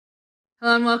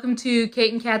Hello and welcome to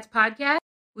Kate and Kat's podcast.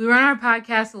 We run our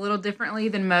podcast a little differently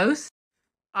than most.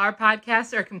 Our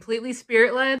podcasts are completely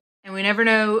spirit-led, and we never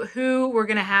know who we're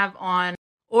going to have on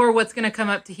or what's going to come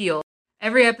up to heal.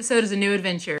 Every episode is a new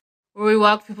adventure, where we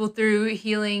walk people through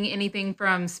healing anything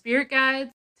from spirit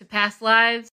guides to past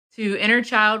lives to inner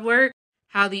child work,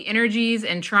 how the energies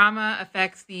and trauma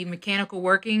affects the mechanical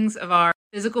workings of our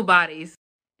physical bodies,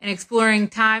 and exploring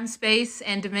time, space,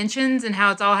 and dimensions and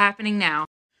how it's all happening now.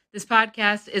 This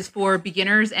podcast is for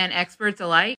beginners and experts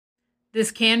alike.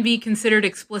 This can be considered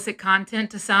explicit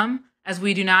content to some, as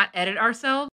we do not edit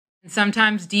ourselves, and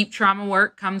sometimes deep trauma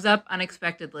work comes up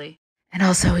unexpectedly. And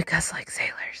also we cuss like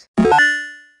sailors.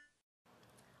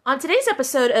 On today's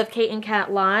episode of Kate and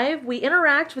Kat Live, we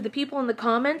interact with the people in the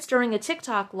comments during a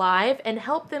TikTok live and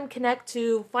help them connect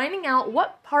to finding out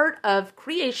what part of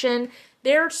creation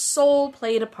their soul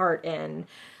played a part in.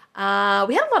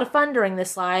 We had a lot of fun during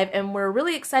this live, and we're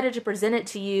really excited to present it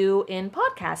to you in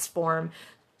podcast form.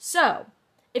 So,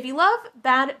 if you love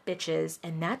bad bitches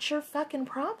and that's your fucking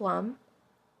problem,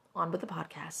 on with the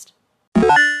podcast.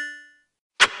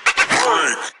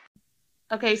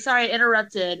 Okay, sorry, I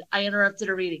interrupted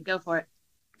a reading. Go for it.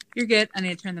 You're good. I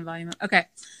need to turn the volume up. Okay.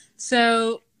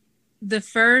 So, the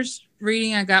first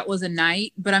reading I got was a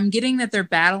knight, but I'm getting that they're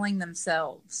battling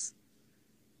themselves.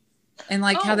 And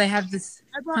how they have this...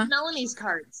 I brought Melanie's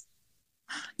cards.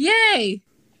 Yay!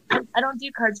 I don't do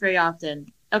cards very often.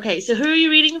 Okay, so who are you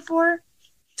reading for?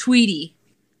 Tweety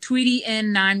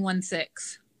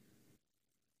N916.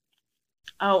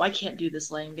 Oh, I can't do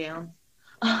this laying down.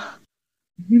 My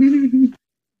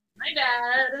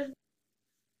bad.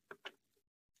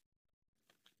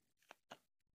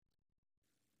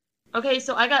 Okay,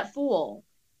 so I got Fool.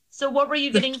 So what were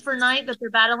you getting for Knight, that they're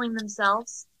battling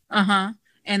themselves? Uh-huh.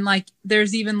 And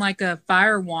there's even a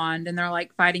fire wand, and they're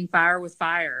fighting fire with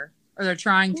fire, or they're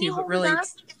trying to, but really.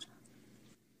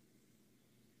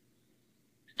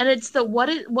 And it's the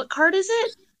what card is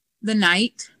it? The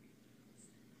Knight.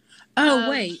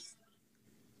 Oh wait.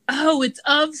 Oh, it's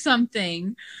of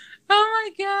something.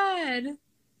 Oh my god.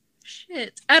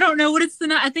 Shit. I don't know what it's the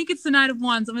Knight. I think it's the Knight of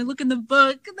Wands. Let me look in the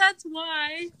book. That's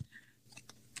why.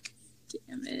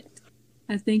 Damn it.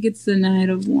 I think it's the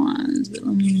Knight of Wands. But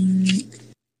let me look.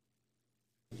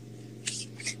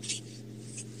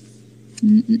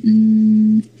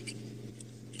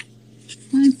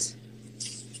 What?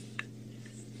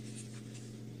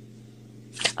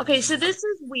 Okay, so this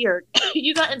is weird.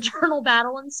 You got internal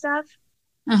battle and stuff?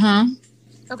 Uh-huh.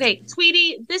 Okay,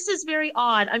 Tweety, this is very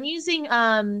odd. I'm using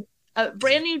a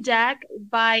brand new deck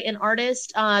by an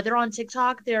artist. They're on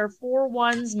TikTok. They're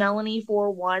 4-1s, Melanie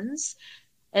 4-1s.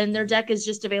 And their deck is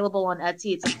just available on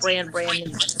Etsy. It's a brand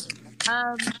new.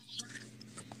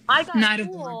 I got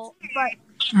Fool, but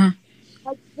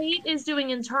like Kate is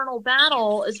doing internal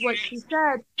battle, is what she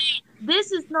said.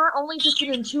 This is not only just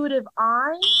an intuitive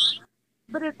eye,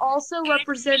 but it also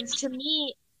represents to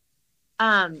me,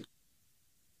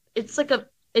 it's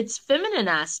feminine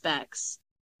aspects.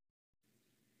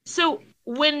 So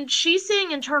when she's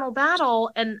saying internal battle,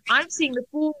 and I'm seeing the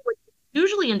Fool, which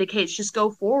usually indicates just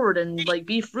go forward and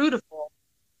be fruitful,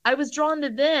 I was drawn to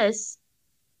this.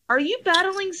 Are you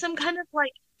battling some kind of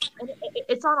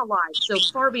it's on a live, so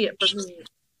far be it for me.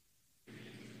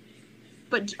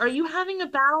 But are you having a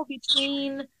battle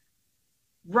between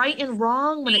right and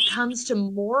wrong when it comes to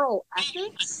moral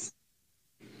ethics?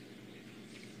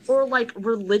 Or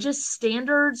religious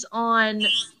standards on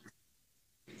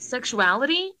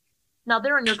sexuality? Now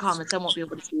they're in your comments. I won't be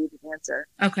able to see the answer.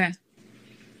 Okay.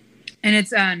 And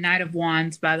it's Knight of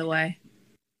Wands, by the way.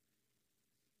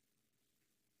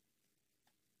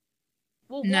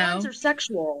 Well, wands are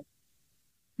sexual.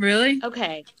 Really?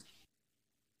 Okay.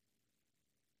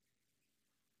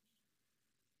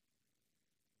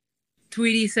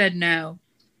 Tweety said no.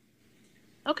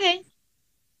 Okay.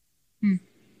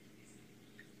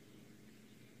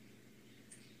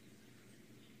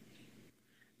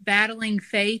 Battling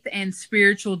faith and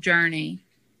spiritual journey.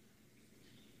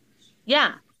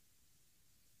 Yeah.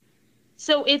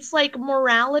 So it's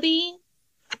morality,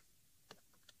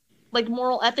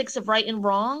 moral ethics of right and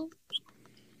wrong,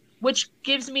 which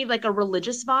gives me a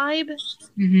religious vibe.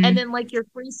 Mm-hmm. And then your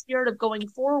free spirit of going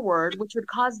forward, which would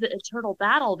cause the eternal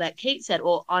battle that Kate said.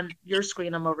 Well, on your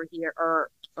screen, I'm over here,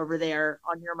 or over there.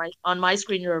 On my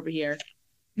screen, you're over here.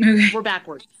 Okay. We're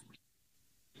backwards.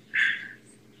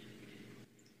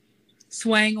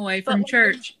 Swaying away from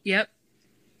church. Yep.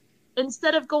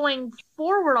 Instead of going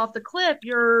forward off the cliff,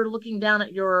 you're looking down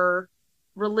at your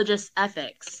religious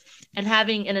ethics and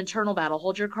having an internal battle.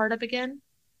 Hold your card up again.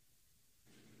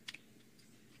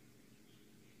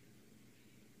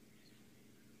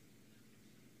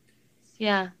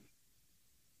 Yeah.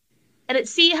 And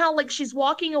see how like she's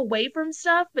walking away from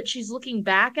stuff, but she's looking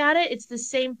back at it. It's the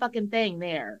same fucking thing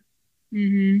there.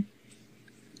 Mm-hmm.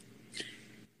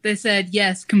 They said,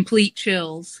 yes, complete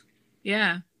chills.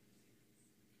 Yeah.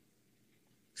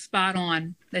 Spot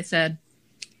on, they said.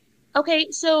 Okay,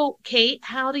 so Kate,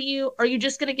 are you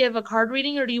just going to give a card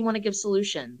reading or do you want to give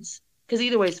solutions? Because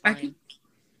either way is fine.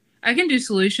 I can do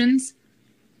solutions.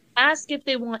 Ask if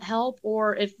they want help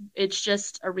or if it's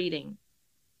just a reading.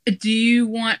 Do you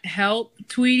want help,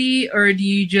 Tweety, or do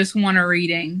you just want a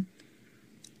reading?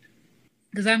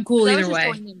 Because I'm cool either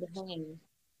way.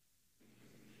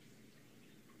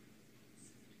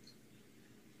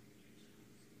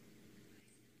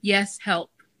 Yes,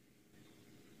 help.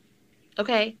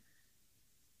 Okay.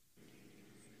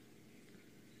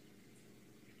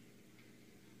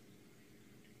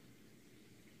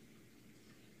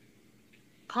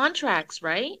 Contracts,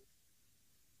 right?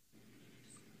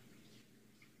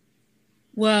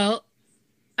 Well,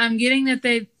 I'm getting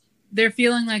that they're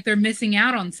feeling like they're missing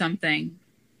out on something.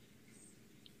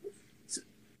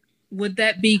 Would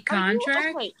that be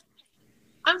contract? Okay.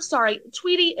 I'm sorry,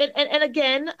 Tweety, and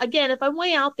again, if I'm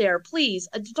way out there, please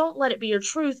don't let it be your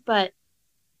truth, but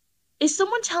is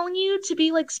someone telling you to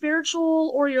be like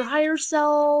spiritual or your higher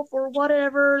self or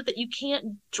whatever, that you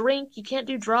can't drink, you can't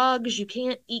do drugs, you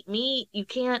can't eat meat, you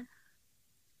can't,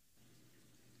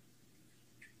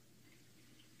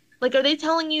 like, are they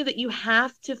telling you that you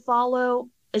have to follow,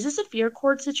 is this a fear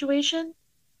cord situation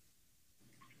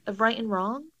of right and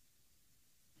wrong?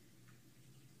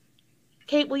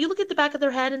 Kate, will you look at the back of their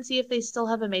head and see if they still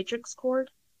have a matrix cord?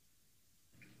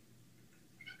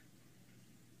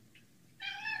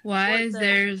 Why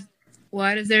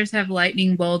does theirs have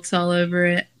lightning bolts all over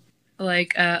it?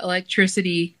 Like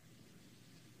electricity.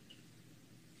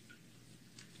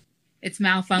 It's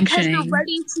malfunctioning.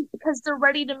 Because they're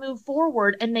ready to move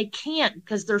forward and they can't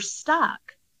because they're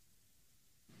stuck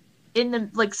in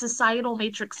the like societal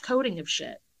matrix coding of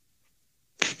shit.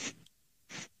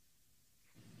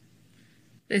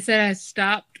 They said I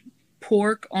stopped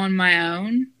pork on my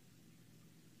own.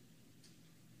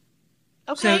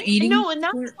 Okay. So eating and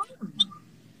that's fine.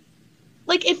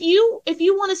 Like if you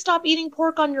want to stop eating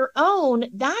pork on your own,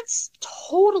 that's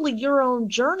totally your own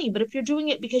journey. But if you're doing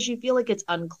it because you feel like it's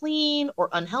unclean or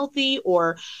unhealthy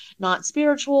or not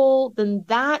spiritual, then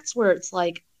that's where it's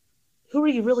like, who are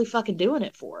you really fucking doing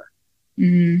it for?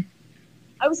 Mm-hmm.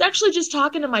 I was actually just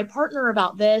talking to my partner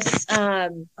about this.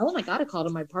 Oh my God, I called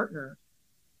him my partner.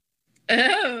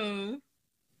 Oh.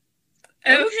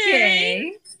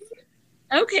 Okay.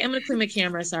 Okay, I'm gonna clean my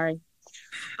camera. Sorry.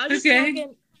 I was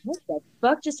talking. What the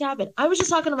fuck just happened? I was just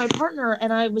talking to my partner,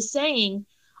 and I was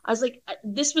like,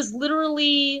 this was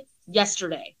literally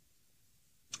yesterday,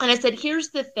 and I said, here's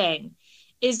the thing: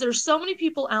 is there's so many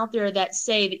people out there that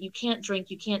say that you can't drink,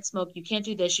 you can't smoke, you can't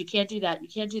do this, you can't do that, you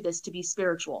can't do this to be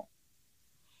spiritual.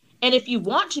 And if you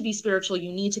want to be spiritual,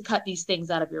 you need to cut these things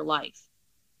out of your life.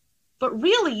 But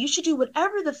really, you should do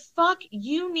whatever the fuck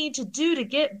you need to do to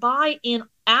get by and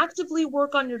actively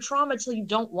work on your trauma till you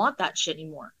don't want that shit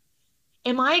anymore.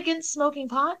 Am I against smoking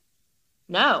pot?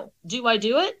 No. Do I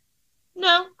do it?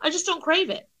 No, I just don't crave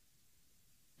it.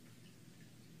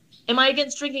 Am I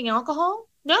against drinking alcohol?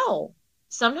 No.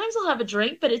 Sometimes I'll have a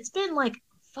drink, but it's been like,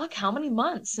 fuck, how many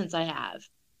months since I have?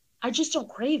 I just don't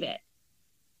crave it.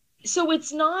 So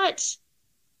it's not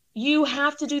you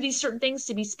have to do these certain things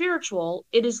to be spiritual.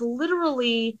 It is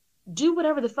literally do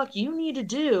whatever the fuck you need to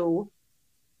do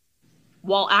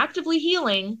while actively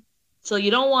healing till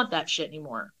you don't want that shit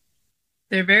anymore.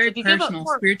 They're very personal.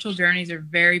 Spiritual journeys are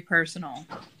very personal.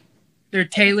 They're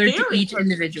tailored to each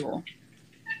individual.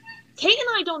 Kate and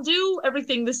I don't do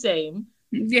everything the same.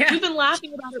 Yeah. We've been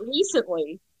laughing about it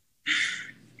recently.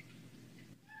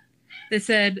 They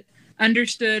said,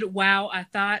 understood, wow, I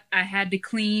thought I had to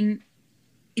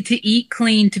eat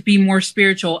clean to be more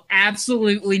spiritual.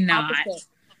 Absolutely not.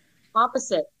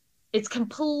 Opposite. It's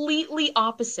completely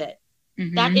opposite.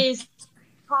 Mm-hmm. That is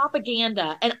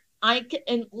propaganda. And I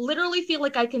literally feel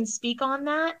like I can speak on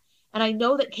that. And I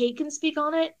know that Kate can speak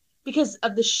on it because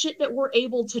of the shit that we're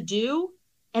able to do.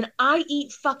 And I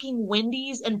eat fucking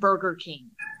Wendy's and Burger King.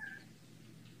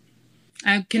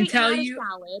 I can tell you.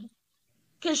 Salad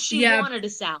because she wanted a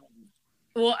salad.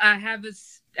 Well, I have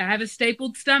a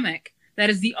stapled stomach. That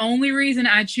is the only reason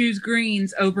I choose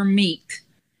greens over meat.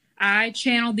 I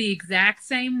channeled the exact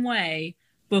same way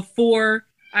before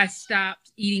I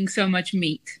stopped eating so much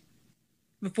meat.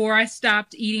 Before I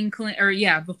stopped eating clean,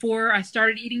 before I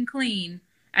started eating clean,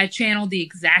 I channeled the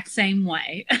exact same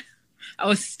way. I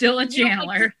was still a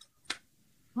channeler.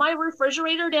 My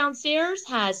refrigerator downstairs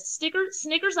has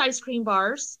Snickers ice cream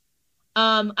bars,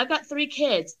 I've got 3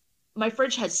 kids. My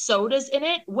fridge has sodas in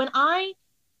it. When I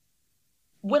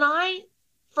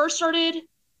first started,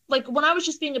 like when I was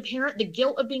just being a parent, the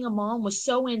guilt of being a mom was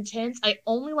so intense. I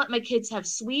only let my kids have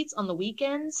sweets on the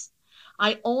weekends.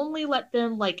 I only let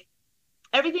them like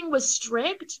everything was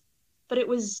strict, but it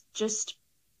was just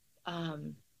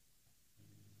um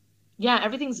yeah,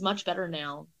 everything's much better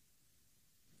now.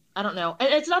 I don't know.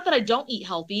 And it's not that I don't eat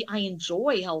healthy. I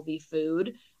enjoy healthy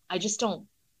food. I just don't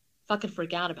fucking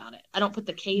freak out about it. I don't put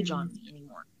the cage Mhm. on me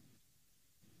anymore.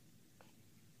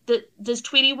 Does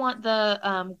Tweety want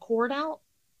the cord out?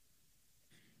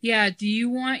 Yeah, do you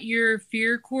want your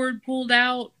fear cord pulled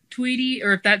out, Tweety?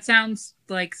 Or if that sounds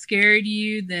like scary to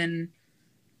you, then,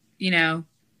 you know,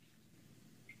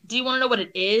 Do you want to know what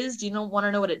it is? Do you want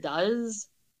to know what it does?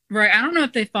 right. I don't know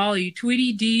if they follow you.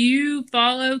 Tweety, do you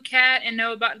follow Kat and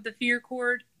know about the fear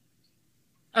cord?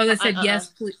 Oh, they said, Uh-uh.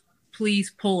 yes, please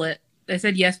pull it. They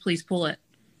said, yes, please pull it.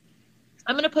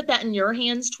 I'm gonna put that in your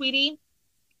hands, Tweety.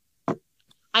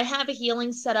 I have a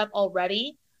healing set up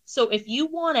already. So if you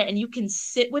want it and you can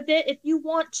sit with it if you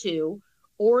want to,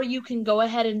 or you can go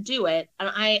ahead and do it. And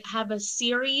I have a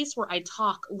series where I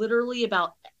talk literally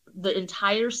about the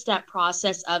entire step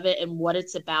process of it and what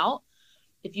it's about.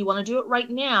 If you want to do it right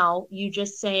now, you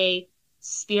just say,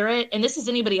 Spirit, and this is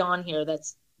anybody on here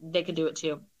they can do it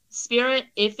too. Spirit,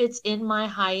 if it's in my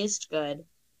highest good,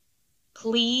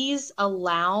 please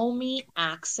allow me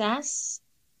access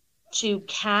to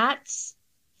Kat's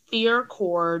fear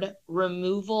cord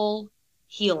removal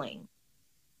healing.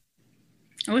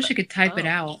 I wish I could type it Oh,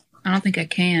 out. I don't think I she's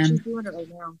can. doing it right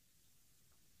now.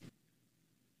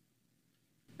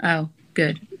 Oh,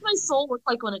 good. What does my soul look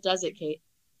like when it does it, Kate?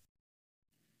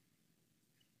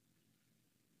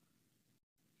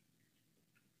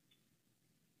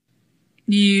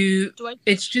 You, Do I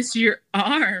it's just your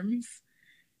arms.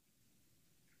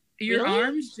 Your really?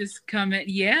 arms just come in.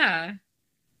 Yeah.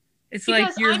 It's like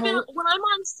Because your I've been whole, when I'm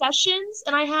on sessions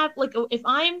and I have like if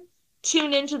I'm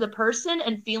tuned into the person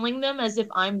and feeling them as if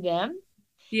I'm them,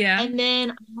 yeah. and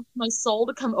then I ask my soul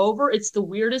to come over. It's the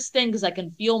weirdest thing because I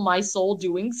can feel my soul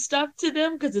doing stuff to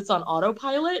them because it's on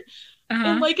autopilot. And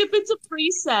Uh-huh. like if it's a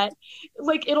preset,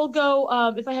 like it'll go,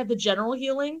 if I have the general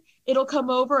healing, it'll come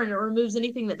over and it removes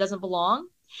anything that doesn't belong.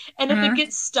 And if it Uh-huh.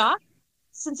 gets stuck,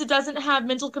 since it doesn't have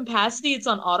mental capacity, it's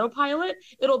on autopilot,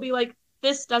 it'll be like,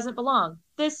 this doesn't belong.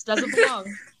 This doesn't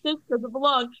belong. This doesn't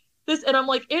belong. This, and I'm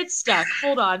like, it's stuck.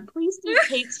 Hold on. Please do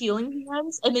Kate's healing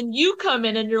hands. And then you come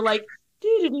in and you're like,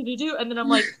 do do do do do. And then I'm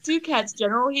like, do Kat's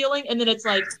general healing. And then it's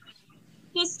like,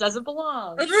 this doesn't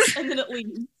belong. And then it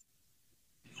leaves.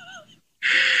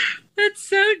 That's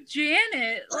so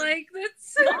Janet. Like,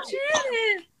 that's so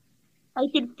Janet. I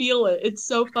can feel it. It's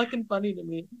so fucking funny to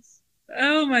me.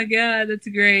 Oh my God, that's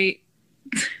great.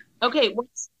 Okay,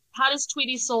 how does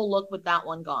Tweety's soul look with that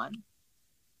one gone?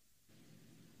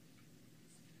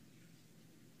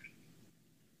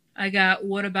 I got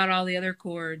what about all the other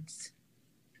chords?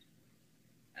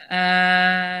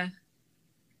 Uh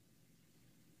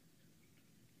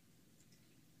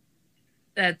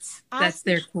that's Ask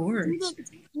their do chords.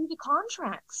 the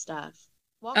contract stuff.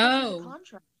 Walk her through the Oh.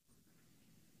 contract.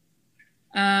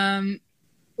 Um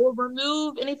Or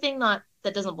remove anything not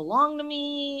that doesn't belong to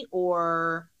me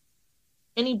or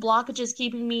any blockages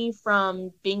keeping me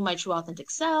from being my true authentic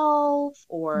self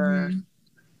or mhm.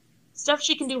 stuff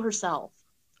she can do herself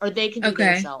or they can do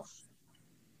their Okay. self.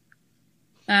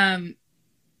 Um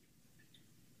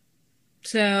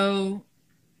so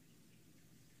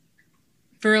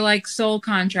for like soul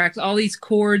contracts, all these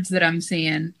chords that I'm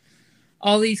seeing,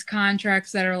 all these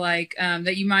contracts that are like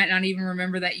that you might not even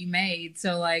remember that you made.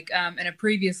 So like in a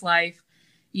previous life,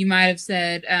 you might have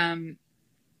said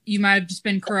you might have just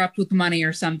been corrupt with money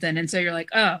or something, and so you're like,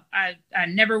 oh, I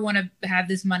never want to have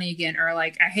this money again, or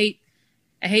like I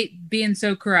hate being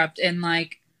so corrupt, and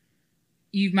like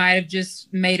you might have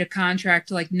just made a contract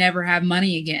to like never have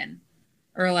money again,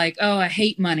 or like, oh, I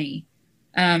hate money.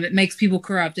 It makes people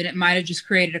corrupt, and it might have just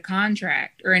created a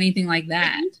contract or anything like If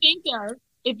that. you think of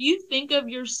if you think of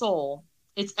your soul,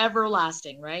 it's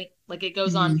everlasting, right? Like it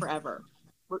goes on Mm-hmm. forever,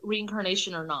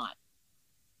 reincarnation or not.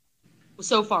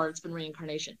 So far, it's been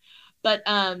reincarnation, but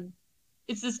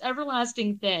it's this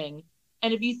everlasting thing.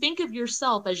 And if you think of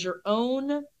yourself as your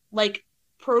own like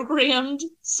programmed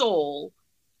soul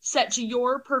set to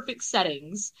your perfect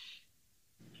settings,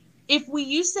 if we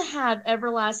used to have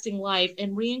everlasting life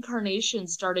and reincarnation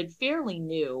started fairly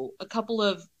new, a couple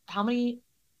of how many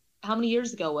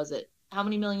years ago was it? How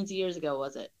many millions of years ago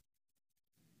was it?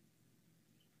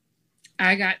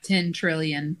 I got 10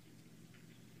 trillion.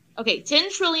 Okay,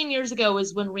 10 trillion years ago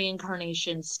is when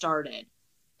reincarnation started.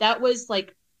 That was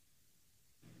like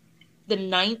the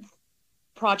 9th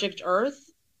Project Earth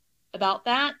about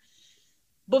that.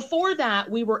 Before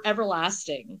that, we were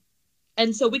everlasting.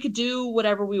 And so we could do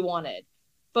whatever we wanted.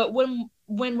 But when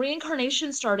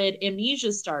reincarnation started,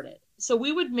 amnesia started. So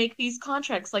we would make these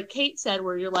contracts, like Kate said,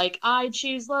 where you're like, I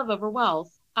choose love over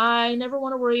wealth. I never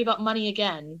want to worry about money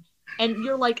again. And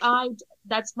you're like,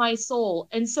 that's my soul.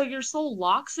 And so your soul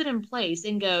locks it in place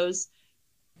and goes,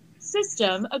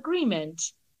 system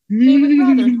agreement. They would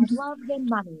rather have love than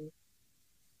money.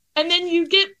 And then you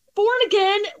get born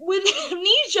again with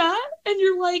amnesia, and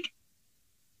you're like,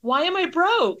 why am I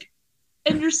broke?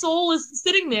 And your soul is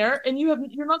sitting there, and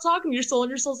you're not talking to your soul, and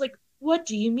your soul's like, what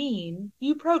do you mean?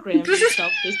 You programmed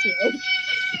yourself this way.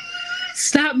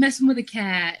 Stop messing with a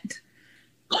cat.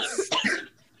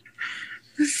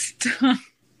 Stop.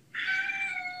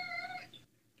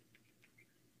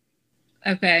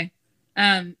 Okay.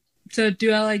 So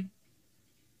do I like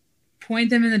point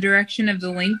them in the direction of the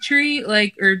link tree?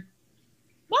 Like, or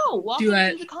no, walk them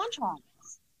through the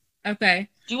contracts. Okay.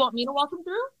 Do you want me to walk them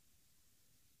through?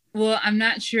 Well, I'm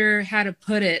not sure how to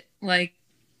put it. Like,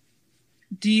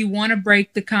 do you want to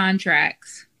break the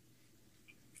contracts?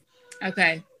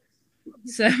 Okay.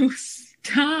 So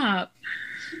stop.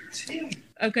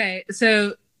 Okay.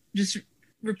 So just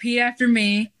repeat after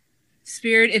me.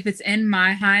 Spirit, if it's in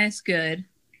my highest good,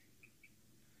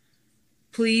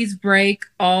 please break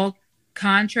all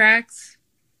contracts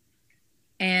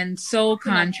and soul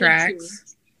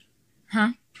contracts.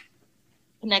 Huh?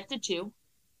 Connected to.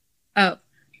 Oh,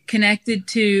 connected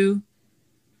to.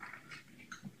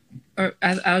 Or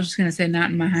I was just going to say not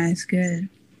in my highest good.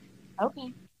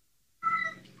 Okay.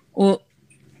 Well,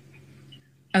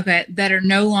 okay, that are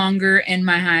no longer in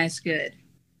my highest good.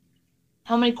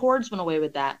 How many chords went away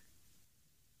with that?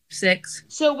 6.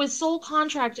 So with soul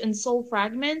contract and soul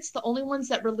fragments, the only ones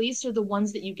that release are the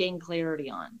ones that you gain clarity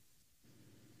on.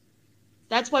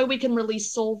 That's why we can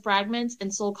release soul fragments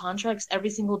and soul contracts every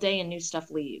single day and new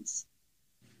stuff leaves.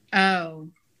 Oh.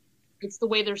 It's the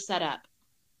way they're set up.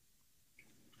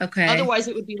 Okay. Otherwise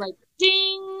it would be like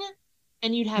ding,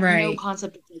 and you'd have no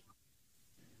concept of it.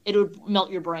 It would melt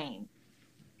your brain.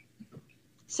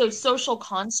 So social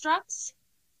constructs.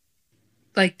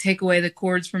 Like take away the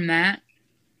chords from that?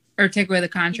 Or take away the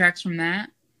contracts from that?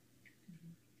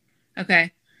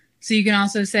 Okay. So you can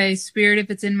also say, Spirit, if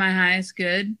it's in my highest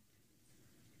good,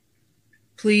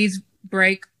 please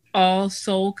break all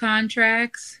soul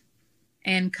contracts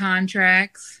and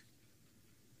contracts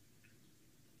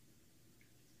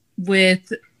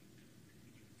with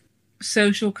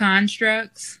social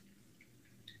constructs.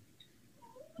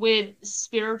 With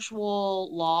spiritual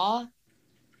law.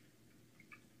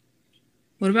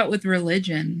 What about with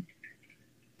religion?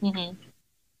 Mm-hmm.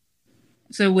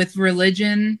 So with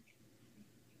religion,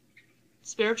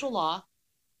 spiritual law,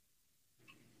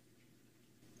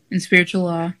 and spiritual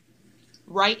law,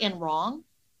 right and wrong,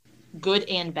 good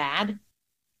and bad,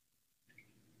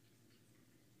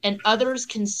 and others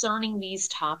concerning these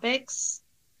topics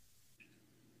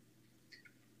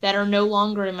that are no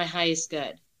longer in my highest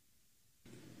good.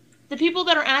 The people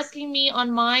that are asking me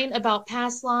on mine about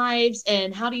past lives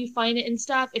and how do you find it and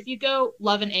stuff, if you go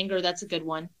love and anger, that's a good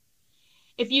one.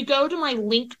 If you go to my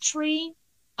link tree,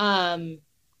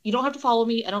 you don't have to follow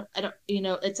me. I don't,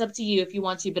 it's up to you if you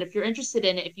want to, but if you're interested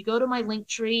in it, if you go to my link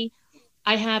tree,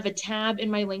 I have a tab in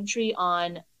my link tree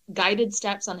on guided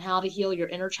steps on how to heal your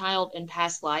inner child and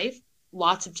past life.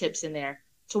 Lots of tips in there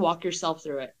to walk yourself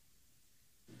through it.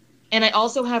 And I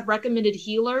also have recommended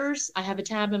healers. I have a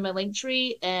tab in my link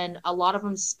tree, and a lot of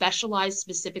them specialize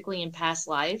specifically in past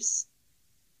lives.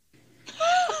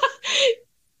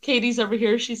 Katie's over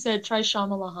here. She said, try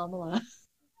Shamala Hamala.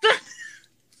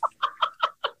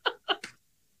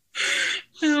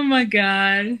 Oh my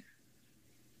God.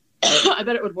 I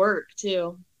bet it would work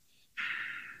too.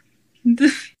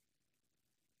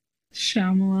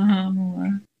 Shamala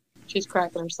Hamala. She's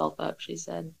cracking herself up, she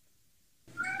said.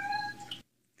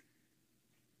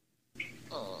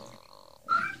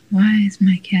 Why is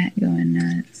my cat going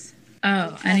nuts?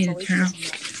 Oh, I need to turn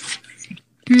off.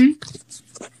 You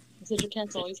said your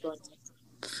cat's always going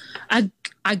nuts.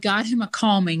 I got him a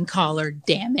calming collar,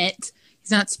 damn it.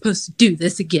 He's not supposed to do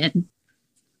this again.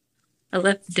 I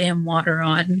left the damn water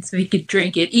on so he could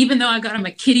drink it. Even though I got him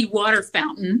a kitty water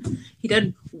fountain, he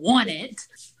doesn't want it.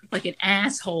 Like an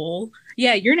asshole.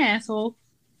 Yeah, you're an asshole.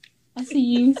 I see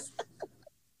you.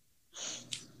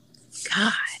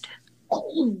 God.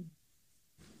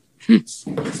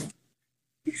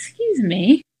 Excuse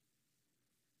me.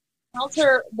 How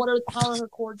are her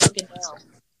chords looking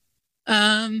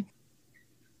now?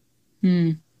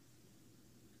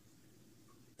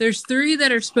 There's 3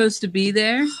 that are supposed to be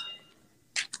there.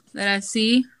 that I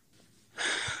see.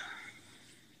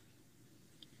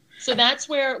 So that's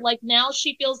where, like, now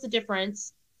she feels the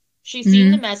difference. She's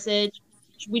seen the Mm-hmm. message.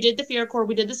 We did the fear core,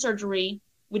 we did the surgery,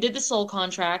 we did the soul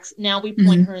contracts. Now we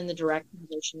point Mm-hmm. her in the direction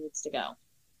where she needs to go.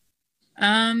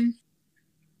 Um,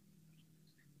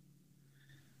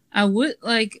 I would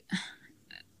like.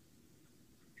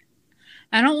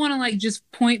 I don't want to like just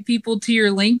point people to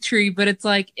your link tree, but it's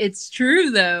like it's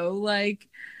true though. Like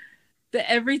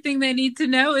everything they need to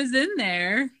know is in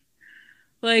there.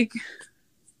 Like,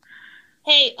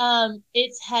 Hey,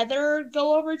 it's Heather.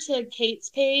 Go over to Kate's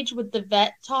page with the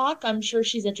vet talk. I'm sure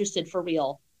she's interested for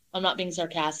real. I'm not being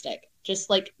sarcastic. Just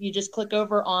like you just click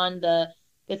over on the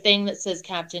thing that says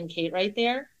Captain Kate right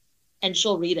there, and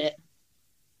she'll read it.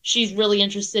 She's really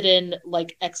interested in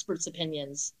like experts'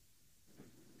 opinions.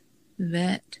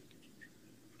 vet.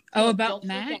 Oh, Yeah, about don't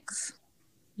freak out. Max?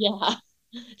 Yeah,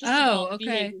 just Oh, about okay.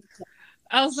 behavior.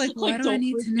 I was like, why Like, do I don't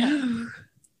need freak to out. know?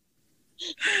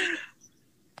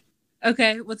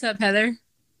 Okay, what's up, Heather?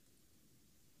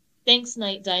 Thanks,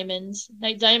 Night Diamond.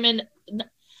 Night Diamond.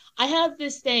 I have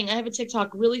this thing. I have a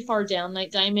TikTok really far down,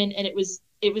 Night Diamond, and it was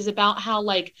about how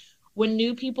like when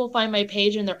new people find my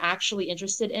page and they're actually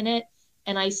interested in it,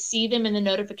 and I see them in the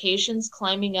notifications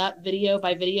climbing up video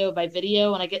by video by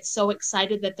video, and I get so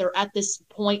excited that they're at this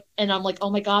point, and I'm like,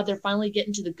 oh my God, they're finally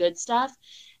getting to the good stuff.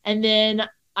 And then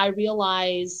I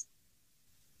realize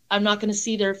I'm not going to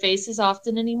see their faces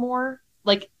often anymore,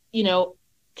 like,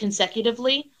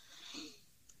 consecutively.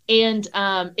 And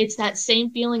it's that same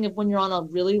feeling of when you're on a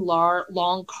really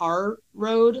long car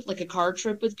road, like a car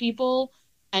trip with people,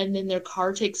 and then their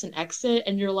car takes an exit,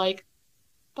 and you're like,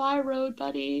 bye, road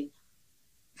buddy.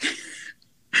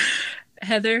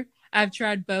 Heather, I've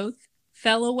tried both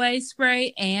fell away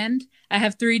spray and I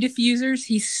have 3 diffusers.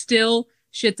 He still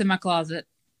shits in my closet.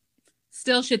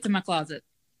 Still shits in my closet.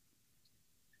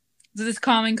 So this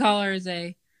calming collar is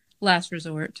a last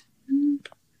resort.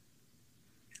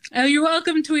 Oh, you're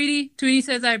welcome, Tweety. Tweety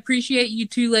says, I appreciate you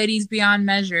two ladies beyond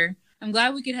measure. I'm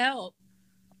glad we could help.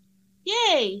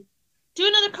 Yay! Do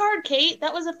another card, Kate.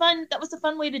 That was a fun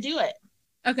way to do it.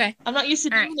 Okay. I'm not used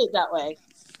to All doing right. it that way.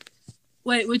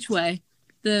 Wait, which way?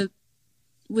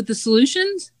 With the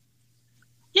solutions?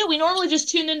 Yeah, we normally just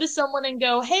tune into someone and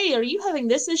go, hey, are you having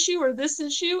this issue or this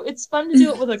issue? It's fun to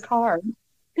do it with a card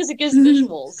because it gives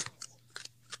visuals.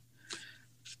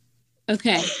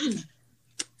 Okay.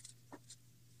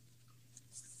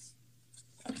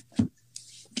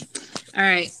 All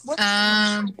right.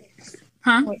 Huh?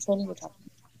 What training we're talking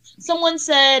about? Someone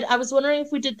said, I was wondering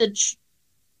if we did the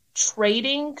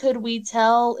trading, could we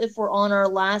tell if we're on our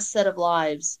last set of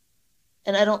lives?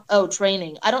 And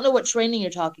training. I don't know what training you're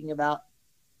talking about.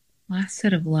 Last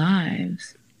set of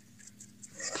lives.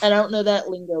 And I don't know that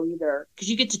lingo either because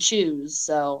you get to choose.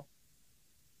 So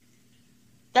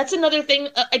that's another thing.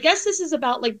 I guess this is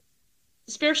about like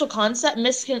spiritual concept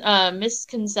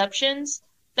misconceptions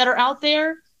that are out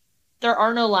there. There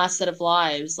are no last set of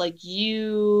lives. Like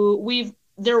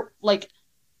like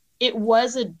it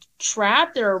was a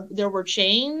trap. There were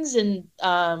chains and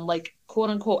like quote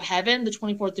unquote heaven, the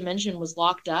 24th dimension was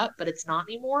locked up, but it's not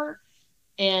anymore.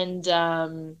 And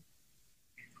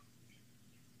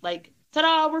like,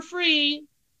 ta-da, we're free.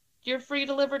 You're free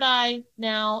to live or die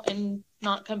now and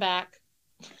not come back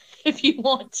if you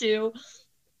want to.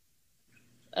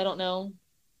 I don't know.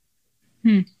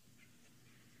 Yeah,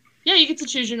 you get to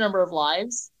choose your number of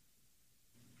lives.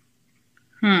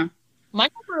 Huh. My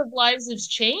number of lives has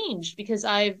changed because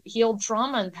I've healed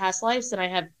trauma in past lives and I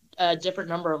have a different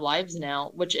number of lives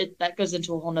now, that goes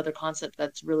into a whole nother concept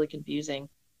that's really confusing.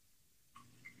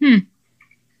 I'm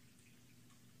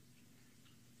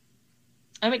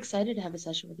excited to have a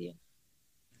session with you.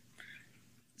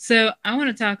 So I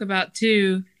want to talk about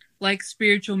too, like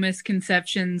spiritual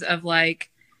misconceptions of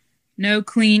like no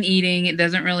clean eating. It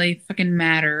doesn't really fucking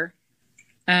matter.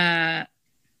 And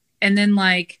then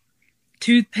like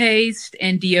toothpaste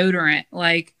and deodorant.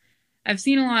 Like I've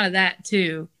seen a lot of that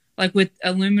too. Like with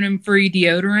aluminum free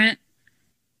deodorant.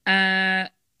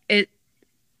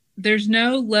 There's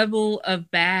no level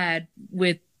of bad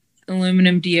with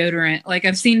aluminum deodorant. Like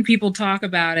I've seen people talk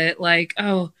about it like,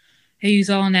 oh, I use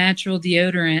all natural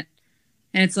deodorant.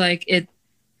 And it's like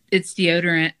it's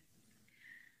deodorant.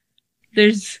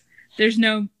 There's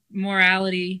no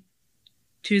morality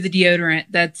to the deodorant.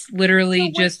 That's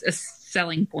literally just a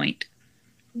selling point.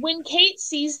 When Kate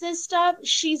sees this stuff,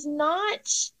 she's not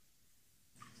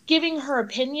giving her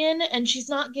opinion and she's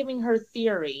not giving her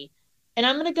theory. And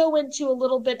I'm going to go into a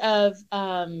little bit of,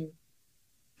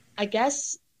 I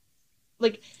guess,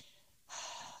 like,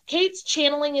 Kate's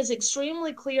channeling is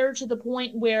extremely clear to the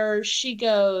point where she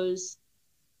goes,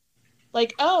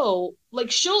 like, oh,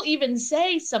 like she'll even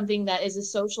say something that is a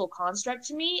social construct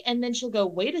to me, and then she'll go,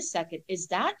 wait a second, is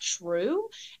that true?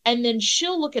 And then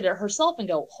she'll look at it herself and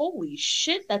go, holy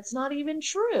shit, that's not even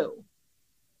true.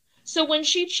 So when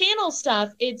she channels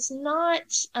stuff, it's not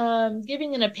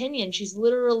giving an opinion. She's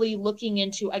literally looking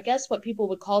into, I guess, what people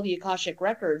would call the Akashic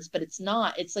records, but it's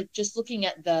not. It's like just looking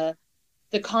at the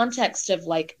context of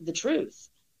like the truth.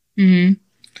 Mm-hmm.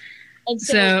 And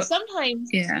so sometimes,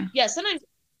 yeah, sometimes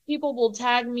people will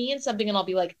tag me in something and I'll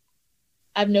be like,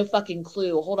 I have no fucking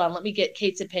clue. Hold on, let me get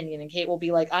Kate's opinion. And Kate will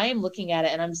be like, I am looking at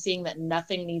it and I'm seeing that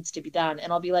nothing needs to be done.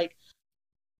 And I'll be like,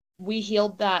 we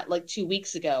healed that like 2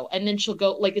 weeks ago. And then she'll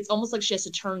go, like, it's almost like she has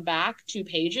to turn back 2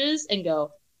 pages and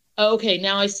go, oh, okay,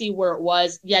 now I see where it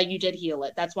was. Yeah, you did heal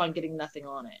it. That's why I'm getting nothing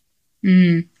on it.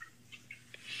 Mm.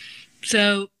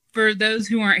 So for those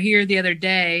who weren't here the other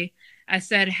day, I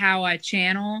said how I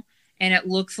channel, and it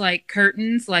looks like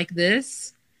curtains like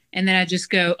this. And then I just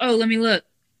go, oh, let me look.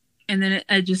 And then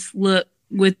I just look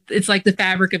with, it's like the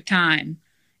fabric of time.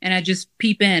 And I just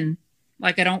peep in.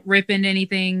 Like I don't rip into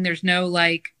anything. There's no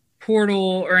like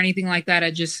portal or anything like that.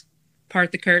 I just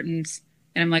part the curtains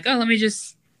and I'm like, oh, let me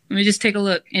just take a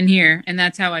look in here. And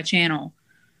that's how I channel.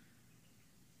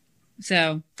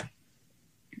 So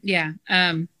yeah.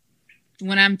 When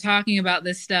I'm talking about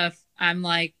this stuff, I'm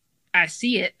like, I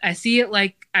see it. I see it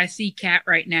like I see Kat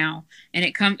right now. And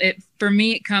for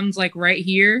me, it comes like right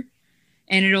here,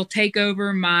 and it'll take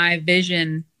over my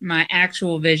vision, my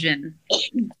actual vision.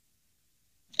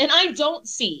 And I don't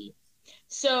see.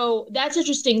 So that's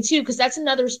interesting too, because that's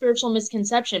another spiritual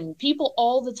misconception. People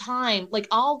all the time, like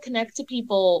I'll connect to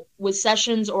people with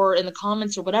sessions or in the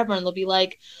comments or whatever, and they'll be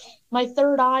like, my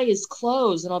third eye is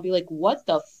closed. And I'll be like, what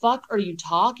the fuck are you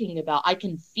talking about? I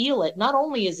can feel it. Not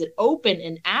only is it open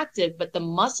and active, but the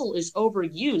muscle is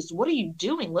overused. What are you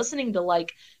doing? Listening to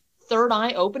like third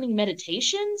eye opening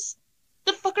meditations?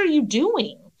 The fuck are you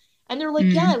doing? And they're like,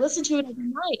 yeah, I listen to it every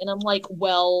night. And I'm like,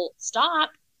 well, stop,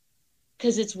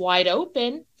 because it's wide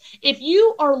open. If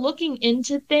you are looking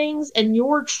into things and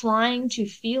you're trying to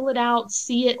feel it out,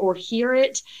 see it, or hear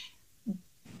it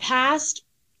past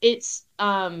its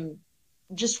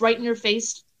just right in your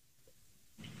face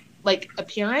like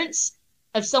appearance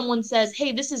of someone says,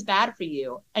 hey, this is bad for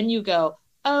you, and you go,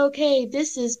 okay,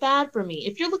 this is bad for me.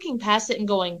 If you're looking past it and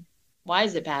going, why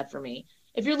is it bad for me?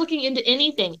 If you're looking into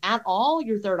anything at all,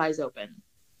 your third eye's open.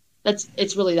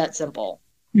 It's really that simple.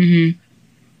 Mm-hmm.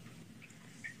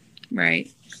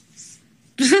 Right.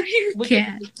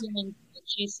 Cat.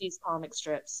 She sees comic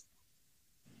strips.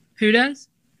 Who does?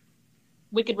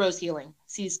 Wicked Rose Healing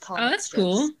sees comic strips. Oh, that's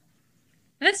cool.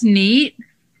 That's neat.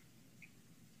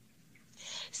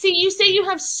 See, you say you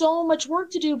have so much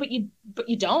work to do, but you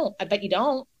don't. I bet you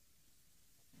don't.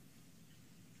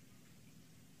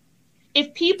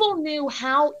 If people knew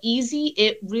how easy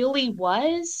it really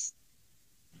was,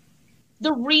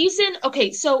 the reason,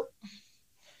 okay, so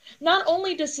not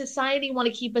only does society want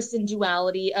to keep us in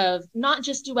duality of, not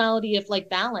just duality of like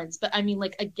balance, but I mean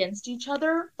like against each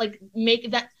other, like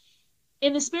make that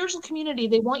in the spiritual community,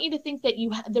 they want you to think that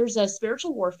there's a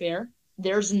spiritual warfare.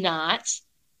 There's not.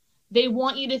 They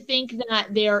want you to think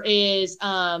that there is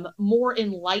more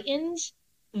enlightened.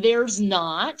 There's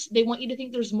not. They want you to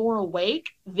think there's more awake.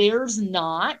 There's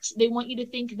not. They want you to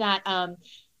think that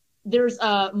there's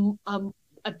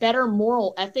a better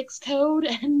moral ethics code.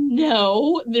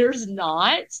 No, there's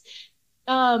not.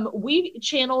 We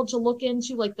channeled to look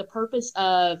into like the purpose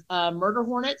of murder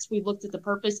hornets. We've looked at the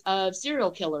purpose of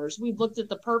serial killers. We've looked at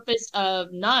the purpose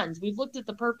of nuns. We've looked at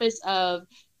the purpose of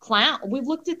we've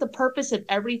looked at the purpose of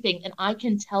everything. And I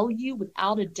can tell you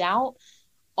without a doubt,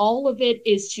 all of it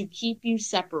is to keep you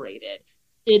separated.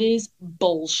 It is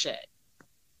bullshit.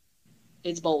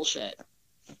 It's bullshit.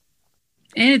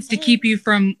 And it's to keep you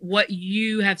from what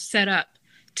you have set up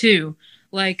too.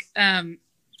 Like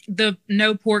the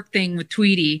no pork thing with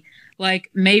Tweety.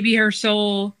 Like maybe her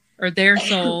soul or their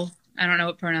soul, I don't know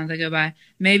what pronouns I go by,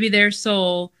 maybe their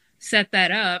soul set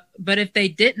that up. But if they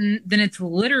didn't, then it's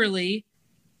literally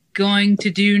going to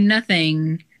do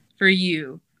nothing for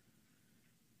you.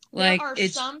 Like, there are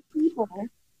some people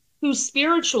who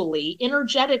spiritually,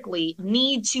 energetically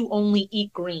need to only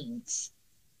eat greens.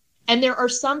 And there are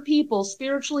some people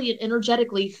spiritually and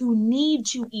energetically who need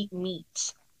to eat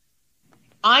meat.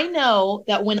 I know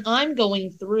that when I'm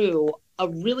going through a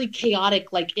really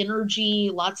chaotic, like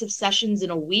energy, lots of sessions in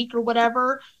a week or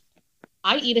whatever,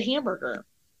 I eat a hamburger.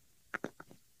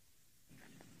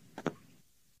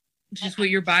 It's just what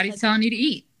your body's telling you to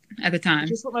eat at the time.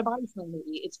 Just what my body's telling me to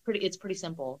eat. It's pretty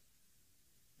simple.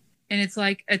 And it's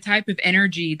like a type of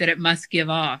energy that it must give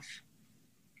off.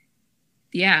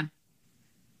 Yeah.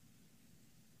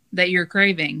 that you're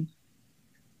craving.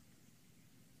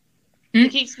 It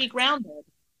keeps me grounded.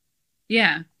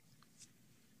 Yeah.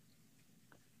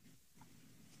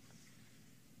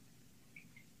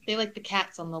 They like the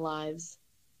cats on the lives.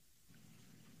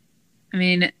 I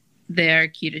mean, they are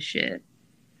cute as shit.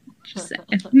 Just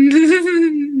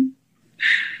saying.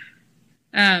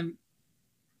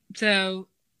 So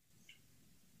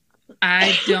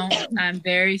I'm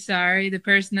very sorry. The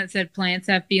person that said plants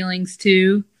have feelings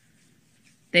too,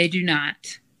 they do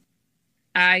not.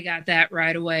 I got that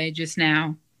right away just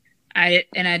now. I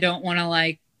don't want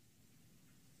to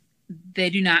they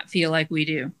do not feel like we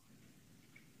do.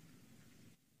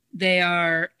 They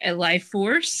are a life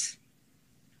force.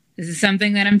 This is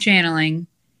something that I'm channeling.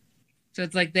 So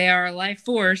it's like they are a life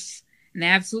force and they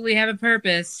absolutely have a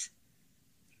purpose.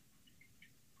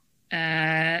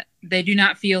 They do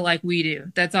not feel like we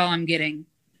do. That's all I'm getting.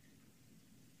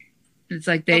 It's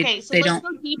like let's don't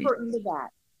go deeper into that.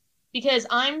 Because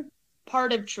I'm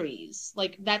part of trees.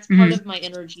 Like, that's part of my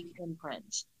energy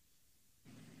imprint.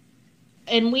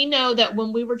 And we know that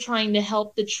when we were trying to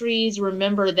help the trees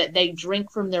remember that they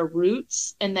drink from their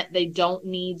roots and that they don't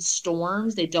need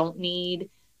storms, they don't need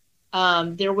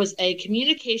there was a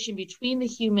communication between the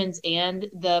humans and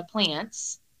the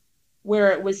plants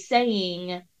where it was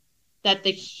saying that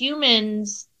the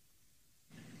humans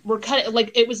were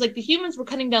it was like the humans were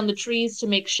cutting down the trees to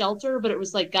make shelter, but it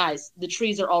was like, guys, the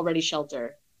trees are already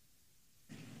shelter.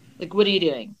 Like, what are you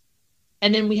doing?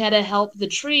 And then we had to help the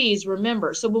trees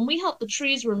remember. So when we help the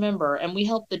trees remember, and we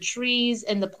help the trees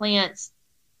and the plants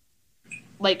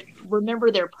remember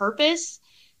their purpose,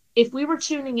 if we were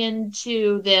tuning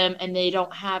into them and they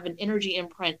don't have an energy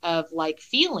imprint of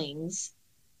feelings,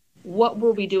 what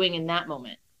were we doing in that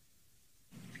moment?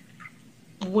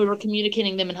 We were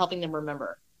communicating them and helping them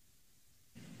remember.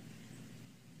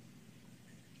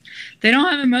 They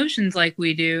don't have emotions like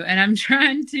we do. And I'm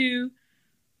trying to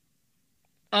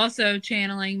also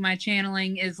my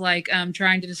channeling is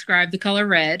trying to describe the color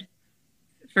red.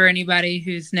 For anybody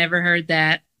who's never heard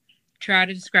that, try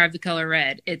to describe the color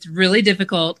red. It's really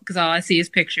difficult because all I see is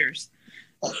pictures.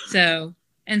 So,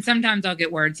 and sometimes I'll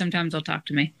get words. Sometimes they'll talk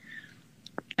to me.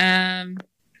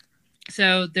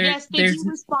 So yes, they do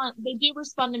respond. They do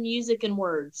respond to music and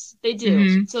words. They do.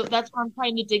 Mm-hmm. So that's why I'm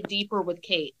trying to dig deeper with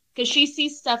Kate, because she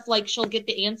sees stuff she'll get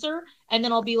the answer, and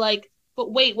then I'll be like,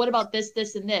 "But wait, what about this,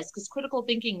 this, and this?" Because critical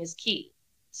thinking is key.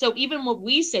 So even what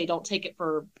we say, don't take it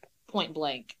for point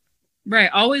blank. Right.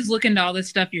 Always look into all this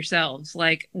stuff yourselves.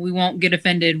 We won't get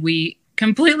offended. We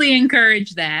completely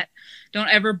encourage that. Don't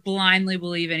ever blindly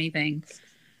believe anything.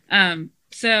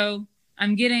 So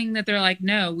I'm getting that they're like,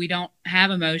 no, we don't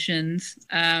have emotions.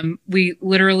 We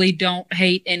literally don't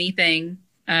hate anything.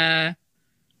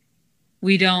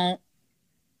 We don't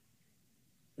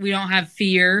have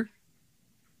fear.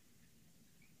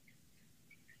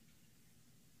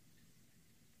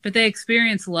 But they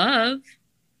experience love.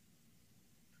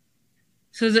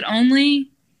 So is it only...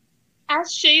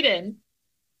 Ask Shaden.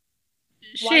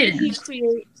 Why did he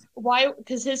create... Why?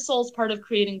 Because his soul's part of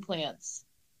creating plants.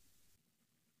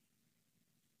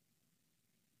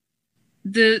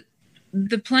 The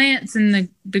plants and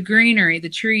the greenery, the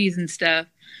trees and stuff,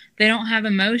 they don't have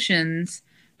emotions,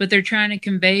 but they're trying to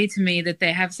convey to me that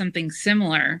they have something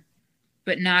similar,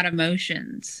 but not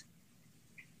emotions.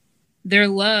 Their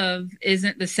love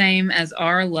isn't the same as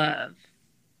our love.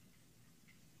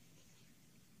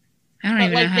 I don't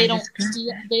even know how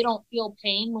they don't feel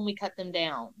pain when we cut them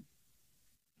down.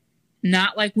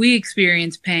 Not like we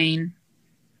experience pain.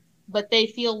 But they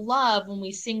feel love when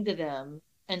we sing to them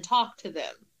and talk to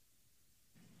them.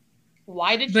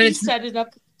 Why did he set it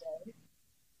up this way?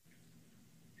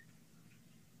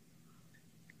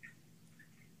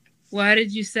 Why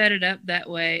did you set it up that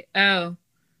way? Oh,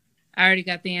 I already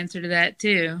got the answer to that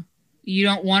too. You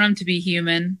don't want them to be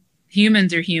human.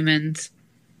 Humans are humans.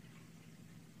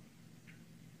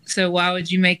 So why would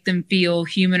you make them feel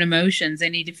human emotions? They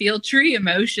need to feel tree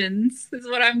emotions. Is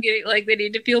what I'm getting. They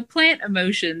need to feel plant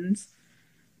emotions.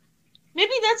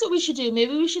 Maybe that's what we should do.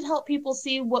 Maybe we should help people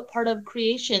see what part of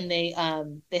creation they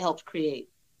helped create.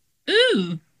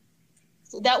 Ooh.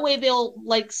 So that way they'll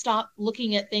stop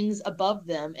looking at things above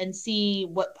them and see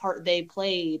what part they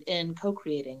played in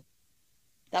co-creating.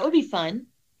 That would be fun.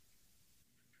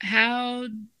 How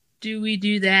do we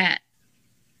do that?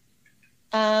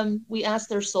 We ask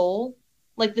their soul,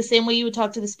 the same way you would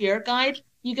talk to the spirit guide.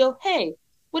 You go, hey,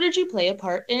 what did you play a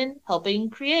part in helping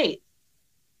create?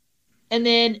 And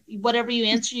then whatever you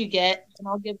answer you get, and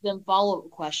I'll give them follow-up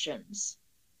questions.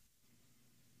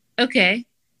 Okay.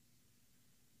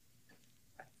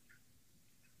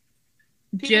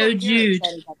 Joe Jude.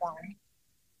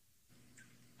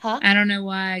 Huh? I don't know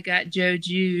why I got Joe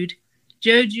Jude.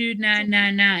 Joe Jude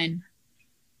 999.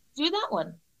 Do that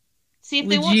one. See if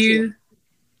they Would want to.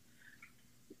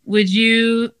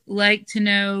 you like to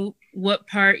know what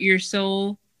part your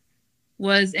soul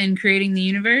was in creating the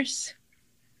universe?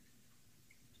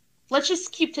 Let's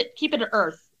just keep it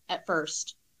Earth at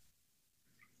first.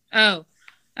 Oh,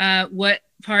 what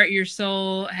part your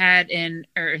soul had in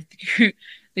Earth,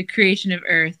 the creation of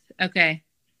Earth. Okay.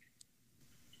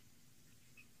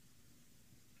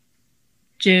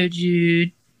 Joe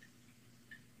Jude.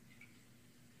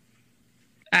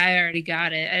 I already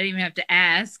got it. I didn't even have to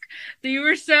ask. You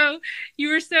were so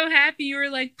happy. You were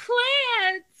like,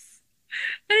 plants.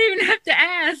 I didn't even have to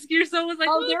ask. Your soul was like,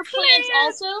 oh, they're plants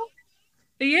also?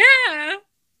 Yeah.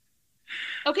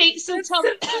 Okay, so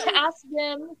ask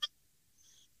them.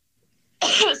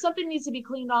 Something needs to be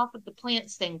cleaned off with the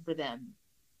plants thing for them.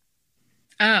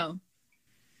 Oh.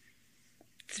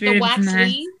 The wax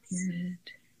leaves?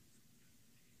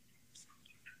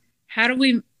 How do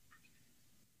we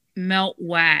melt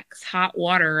wax? Hot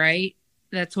water, right?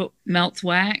 That's what melts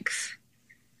wax.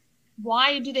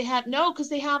 Why do they have no? Because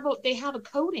they have a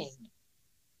coating.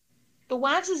 The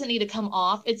wax doesn't need to come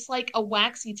off. It's like a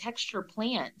waxy texture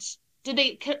plant. Did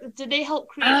they help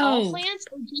create all plants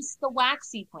or just the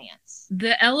waxy plants?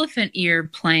 The elephant ear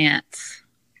plants.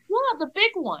 Yeah, the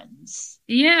big ones.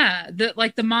 Yeah, the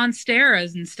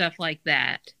monsteras and stuff like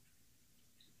that.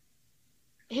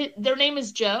 Their name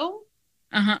is Joe?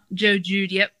 Uh-huh. Joe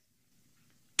Jude, yep.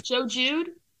 Joe Jude?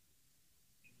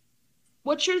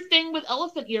 What's your thing with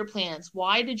elephant ear plants?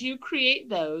 Why did you create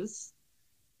those?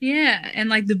 Yeah, and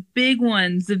like the big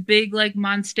ones, the big like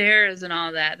monsteras and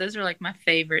all that. Those are like my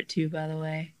favorite too, by the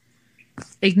way.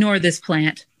 Ignore this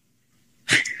plant.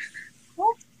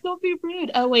 Don't be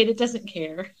rude. Oh, wait, it doesn't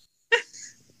care.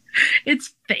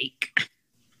 It's fake.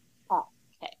 Oh,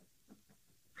 okay.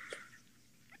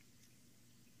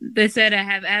 They said I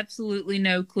have absolutely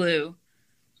no clue.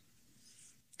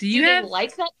 Do they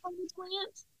like that kind of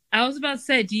plant? I was about to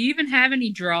say, do you even have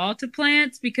any draw to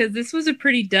plants? Because this was a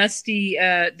pretty dusty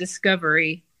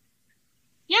discovery.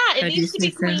 Yeah, it needs to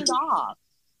be cleaned off.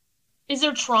 Is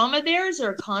there trauma there? Is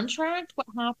there a contract? What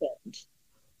happened?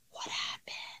 What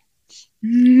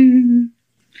happened?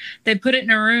 They put it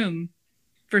in a room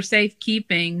for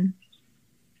safekeeping.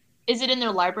 Is it in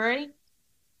their library?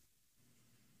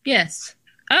 Yes.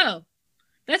 Oh,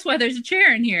 that's why there's a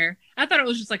chair in here. I thought it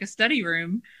was just like a study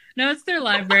room. No, it's their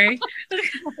library.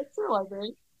 It's their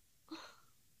library.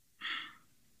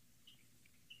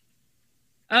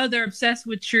 Oh, they're obsessed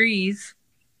with trees.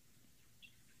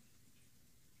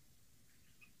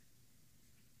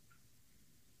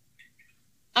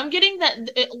 I'm getting that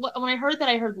when I heard that,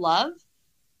 I heard love.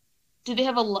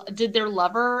 Did their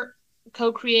lover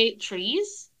co-create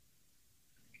trees?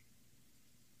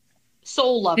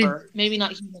 Soul lover, maybe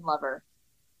not human lover.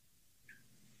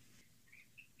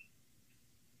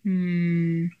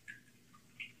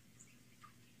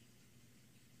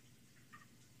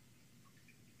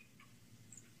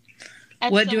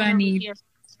 What do I need?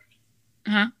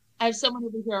 Huh? I have someone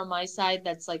over here on my side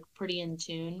that's like pretty in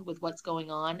tune with what's going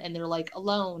on, and they're like,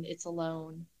 alone, it's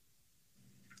alone.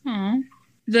 Oh,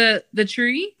 the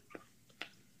tree?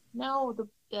 No,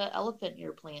 the elephant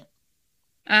ear plant.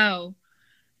 Oh,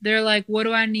 they're like, what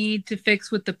do I need to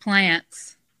fix with the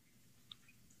plants?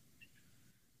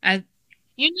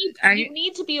 You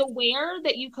need to be aware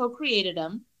that you co-created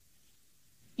them.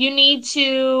 You need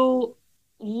to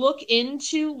look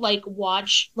into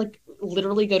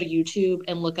literally go to YouTube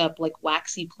and look up like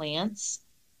waxy plants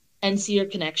and see your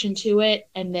connection to it,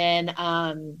 and then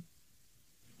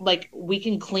we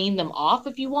can clean them off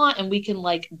if you want, and we can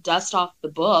like dust off the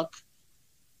book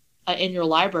in your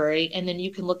library, and then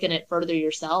you can look in it further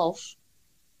yourself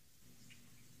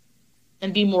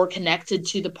and be more connected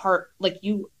to the part, like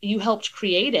you helped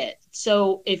create it.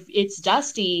 So if it's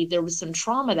dusty, there was some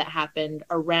trauma that happened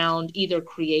around either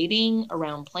creating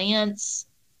around plants.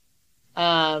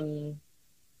 No,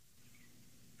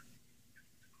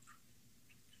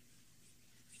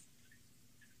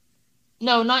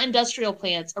 not industrial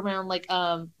plants, around like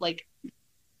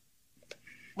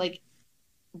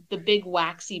the big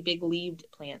waxy, big leaved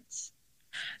plants.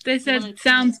 They said,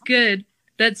 sounds good.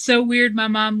 That's so weird. My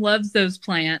mom loves those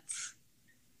plants.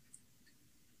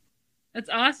 That's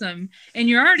awesome. And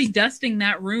you're already dusting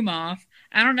that room off.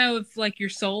 I don't know if like your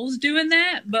soul's doing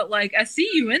that, but like I see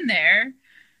you in there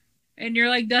and you're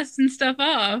like dusting stuff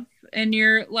off in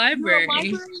your library.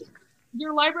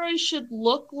 Your library should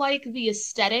look like the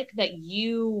aesthetic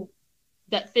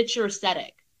that fits your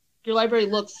aesthetic. Your library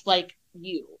looks like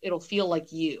you. It'll feel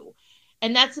like you.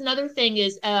 And that's another thing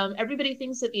is everybody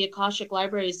thinks that the Akashic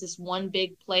Library is this one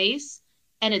big place,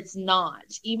 and it's not.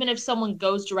 Even if someone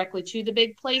goes directly to the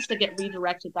big place, they get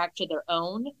redirected back to their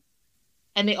own,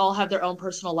 and they all have their own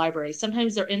personal library.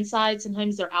 Sometimes they're inside,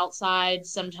 sometimes they're outside,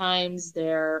 sometimes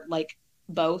they're like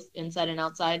both inside and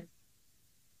outside.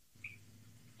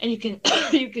 And you can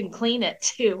you can clean it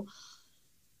too.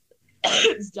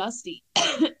 It's dusty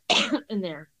in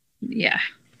there. Yeah.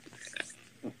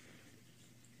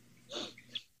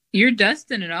 You're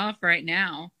dusting it off right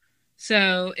now.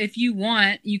 So if you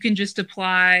want, you can just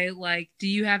apply, like, do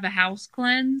you have a house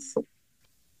cleanse?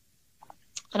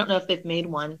 I don't know if they've made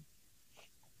one.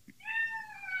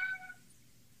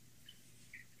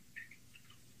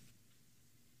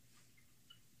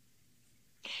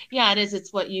 Yeah, it is.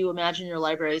 It's what you imagine your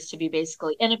library is to be,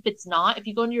 basically. And if it's not, if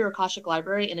you go into your Akashic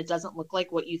Library and it doesn't look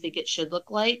like what you think it should look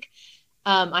like,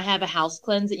 I have a house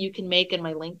cleanse that you can make in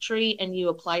my link tree, and you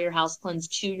apply your house cleanse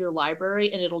to your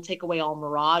library, and it'll take away all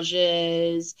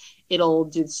mirages. It'll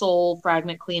do soul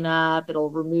fragment cleanup. It'll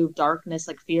remove darkness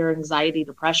like fear, anxiety,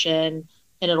 depression,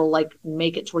 and it'll like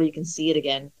make it to where you can see it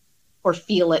again or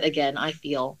feel it again. I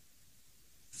feel.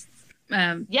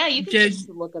 Yeah, you can change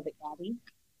the look of it, Gabby.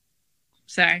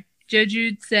 Sorry. Joe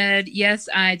Jude said, yes,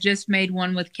 I just made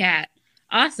one with Kat.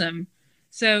 Awesome.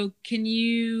 So can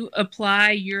you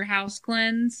apply your house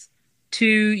cleanse to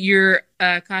your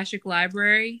Akashic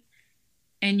Library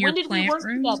and your plant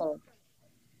room? Together?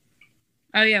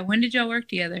 Oh, yeah. When did y'all work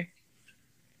together?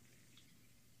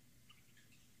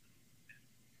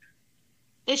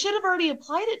 They should have already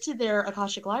applied it to their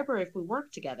Akashic Library if we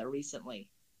worked together recently.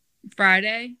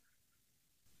 Friday?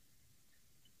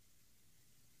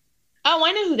 Oh,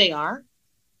 I know who they are.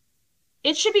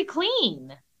 It should be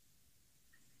clean.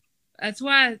 That's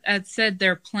why I said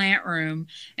their plant room.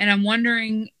 And I'm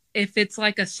wondering if it's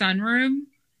like a sunroom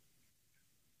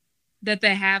that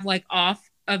they have like off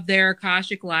of their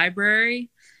Akashic Library.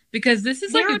 Because this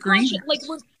is their like a greenhouse. Like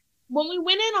when we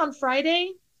went in on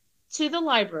Friday to the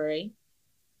library,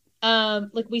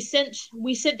 like we sent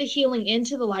the healing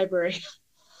into the library.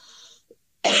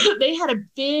 They had a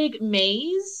big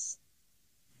maze.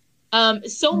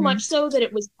 Much so that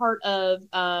it was part of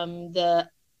the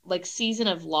like season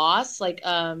of Lost, like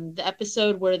the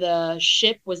episode where the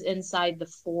ship was inside the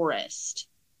forest.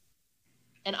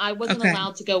 And I wasn't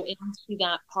allowed to go into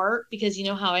that part because you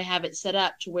know how I have it set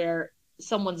up to where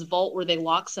someone's vault where they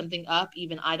lock something up,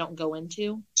 even I don't go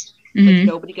into. Like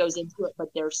nobody goes into it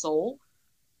but their soul.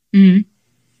 It's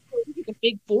like a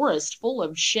big forest full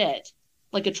of shit,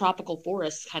 like a tropical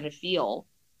forest kind of feel.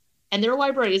 And their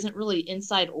library isn't really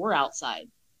inside or outside.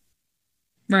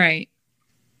 Right.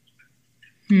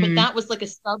 But that was like a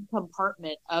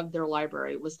sub-compartment of their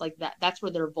library. It was like that. That's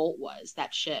where their vault was,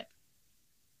 that ship.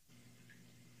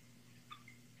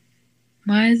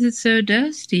 Why is it so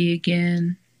dusty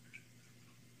again?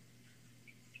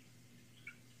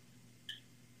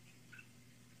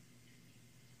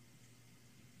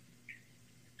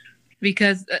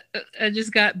 Because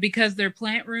because their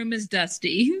plant room is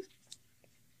dusty.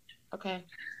 Okay.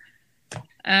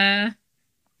 I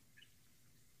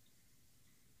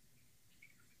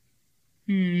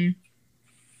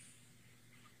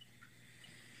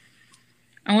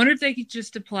wonder if they could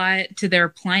just apply it to their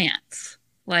plants.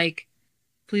 Like,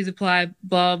 please apply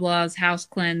blah blah's house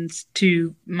cleanse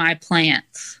to my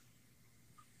plants.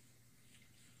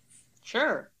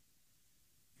 Sure.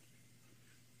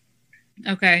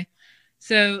 Okay.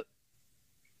 So,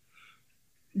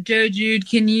 Joe Jude,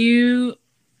 can you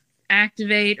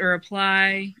activate or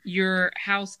apply your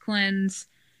house cleanse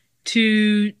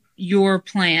to your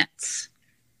plants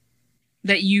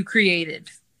that you created?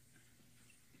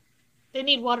 They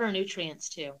need water and nutrients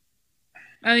too.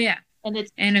 Oh yeah. And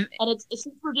it's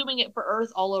since we're doing it for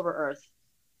Earth, all over Earth.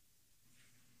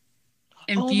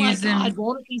 Oh my God,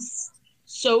 won't it be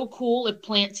so cool if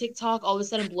Plant TikTok all of a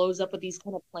sudden blows up with these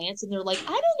kind of plants and they're like,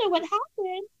 I don't know what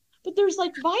happened, but there's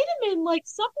like vitamin like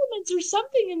supplements or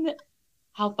something in the.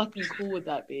 How fucking cool would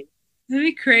that be? That'd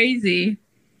be crazy.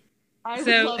 I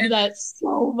would love that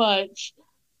so much.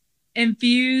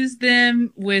 Infuse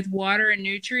them with water and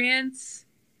nutrients.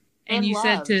 And you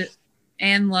said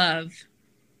and love.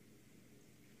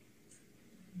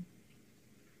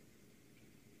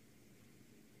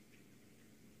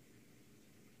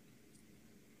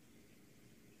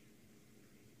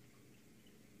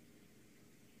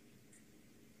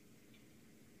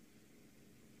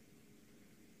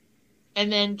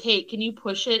 And then, Kate, can you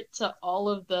push it to all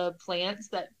of the plants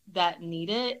that need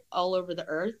it all over the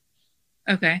earth?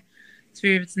 Okay.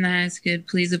 Spirits in the highest good,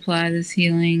 please apply this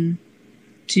healing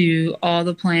to all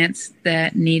the plants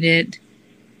that need it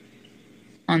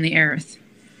on the earth.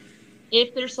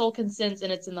 If their soul consents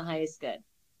and it's in the highest good.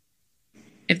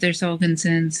 If their soul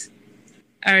consents.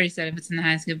 I already said if it's in the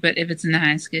highest good, but if it's in the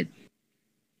highest good.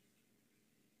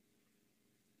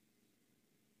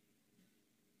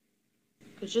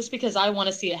 Because just because I want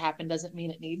to see it happen doesn't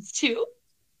mean it needs to.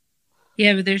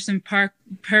 Yeah, but there's some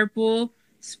purple,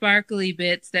 sparkly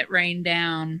bits that rain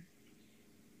down.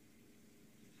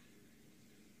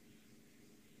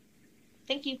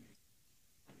 Thank you.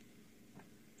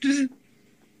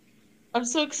 I'm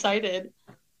so excited.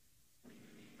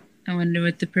 I wonder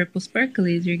what the purple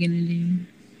sparklies are going to do.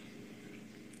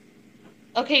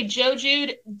 Okay, Joe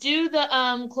Jude, do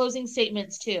the closing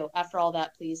statements too after all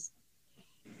that, please.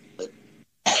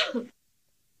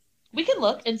 We can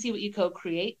look and see what you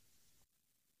co-create.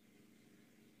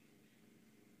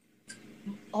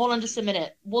 Hold on just a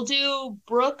minute. We'll do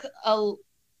Brooke,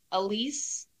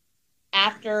 Elise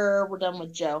after we're done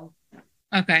with Joe.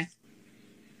 Okay.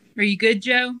 Are you good,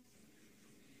 Joe?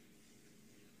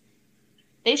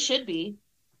 They should be.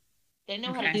 They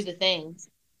know how to do the things.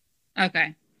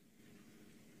 Okay.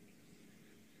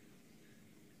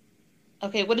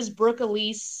 Okay, what does Brooke,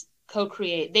 Elise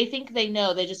co-create? They think they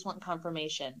know. They just want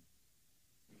confirmation.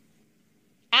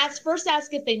 First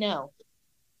ask if they know.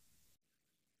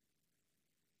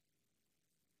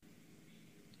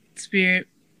 Spirit,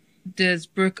 does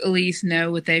Brooke Elise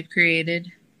know what they've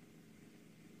created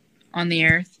on the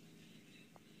earth?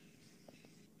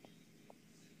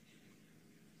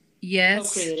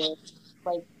 Yes. Co-created.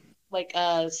 Like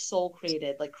soul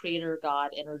created, like creator,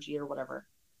 God, energy, or whatever.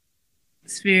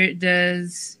 Spirit,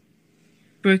 does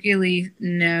Brooke Elise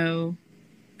know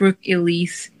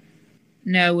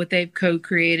what they've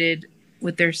co-created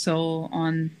with their soul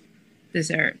on this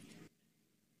earth?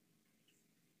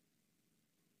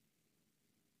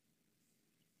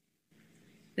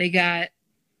 They got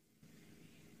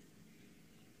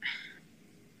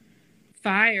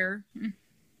fire.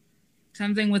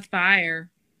 Something with fire.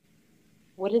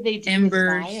 What did they do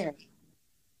embers. with fire?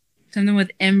 Something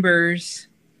with embers.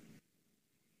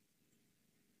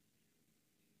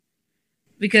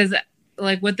 Because,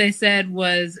 like, what they said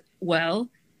was, well,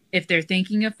 if they're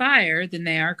thinking of fire, then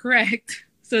they are correct.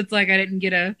 So it's like I didn't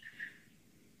get a...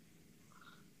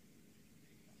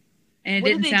 And it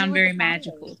didn't sound very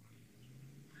magical.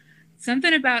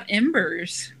 Something about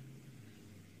embers.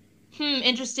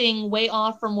 Interesting. Way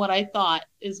off from what I thought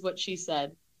is what she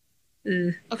said.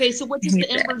 Ugh, okay, so what does the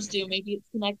embers do? Maybe it's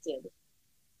connected.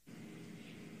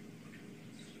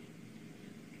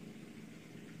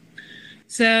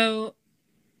 So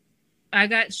I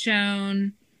got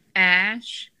shown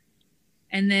ash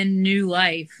and then new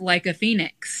life, like a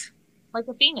phoenix. Like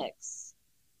a phoenix.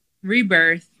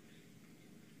 Rebirth.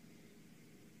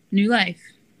 New life.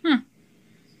 Huh.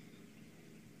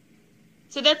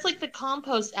 So that's like the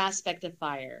compost aspect of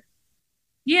fire.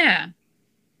 Yeah.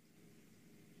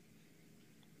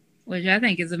 Which I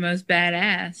think is the most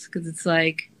badass, because it's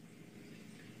like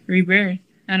rebirth.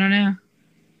 I don't know.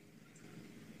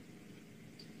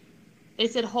 They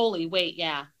said holy. Wait,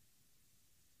 yeah.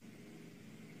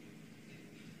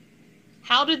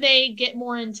 How do they get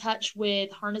more in touch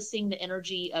with harnessing the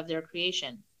energy of their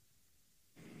creation?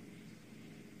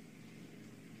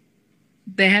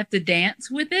 They have to dance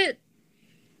with it?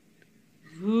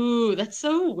 Ooh, that's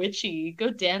so witchy. Go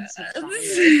dance with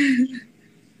fire.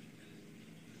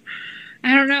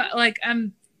 I don't know. Like,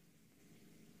 I'm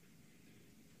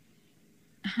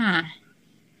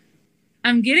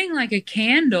getting like a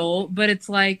candle, but it's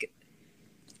like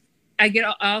I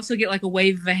also get like a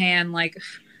wave of a hand, like,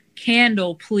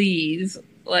 candle, please,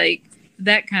 like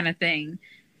that kind of thing.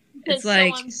 It's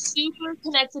like, so I'm super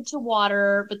connected to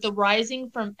water, but the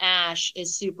rising from ash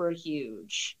is super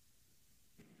huge.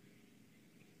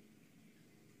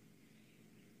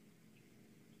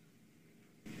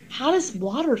 How does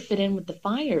water fit in with the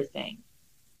fire thing?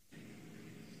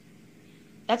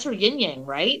 That's her yin yang,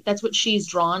 right? That's what she's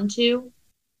drawn to.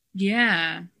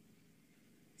 Yeah.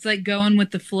 It's like going with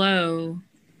the flow.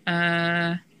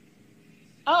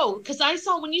 Oh, because I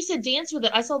saw when you said dance with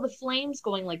it, I saw the flames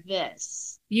going like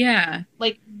this. Yeah.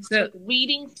 Like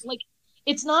reading, like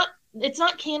it's not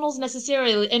candles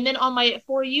necessarily. And then on my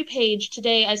For You page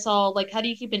today, I saw like, how do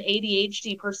you keep an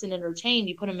ADHD person entertained?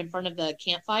 You put them in front of the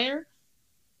campfire.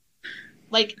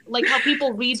 Like how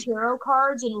people read tarot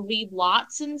cards and read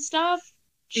lots and stuff.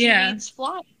 She reads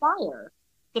fire,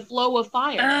 the flow of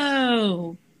fire.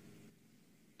 Oh.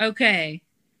 Okay.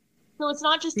 So it's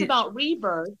not just about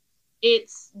rebirth.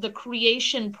 It's the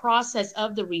creation process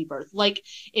of the rebirth. Like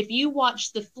if you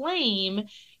watch The Flame,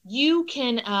 you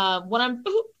can,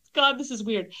 God, this is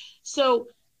weird. So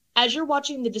as you're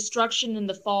watching the destruction and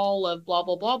the fall of blah,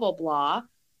 blah, blah, blah, blah,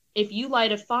 if you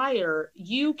light a fire,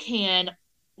 you can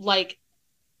like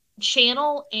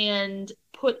channel and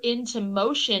put into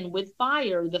motion with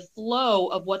fire the flow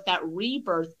of what that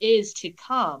rebirth is to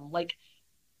come. Like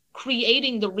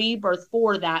creating the rebirth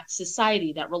for that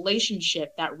society, that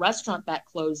relationship, that restaurant that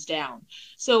closed down.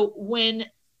 So when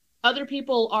other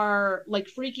people are like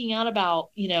freaking out about,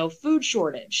 you know, food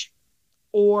shortage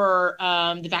or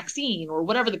the vaccine or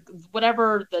whatever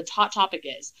the hot topic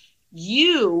is,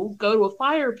 you go to a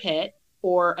fire pit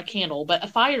or a candle, but a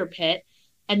fire pit,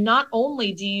 and not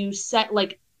only do you set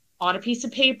like on a piece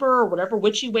of paper or whatever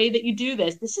witchy way that you do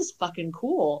this is fucking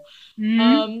cool.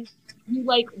 Mm-hmm. You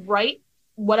like write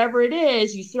whatever it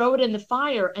is, you throw it in the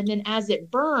fire, and then as it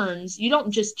burns, you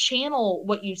don't just channel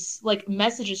what you like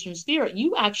messages from spirit,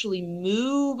 you actually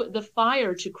move the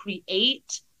fire to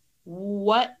create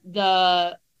what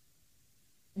the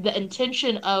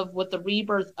intention of what the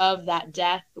rebirth of that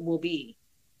death will be.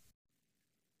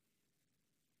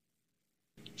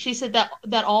 She said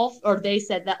that all, or they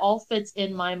said that all fits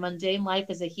in my mundane life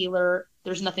as a healer.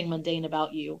 There's nothing mundane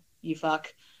about you, you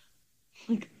fuck.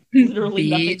 Literally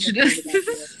nothing mundane about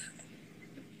you.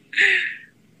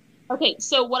 Okay,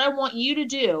 so what I want you to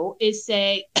do is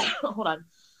say, hold on.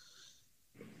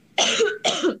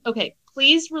 Okay,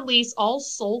 please release all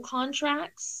soul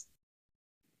contracts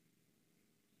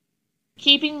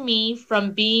keeping me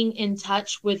from being in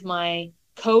touch with my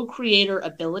co-creator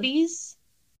abilities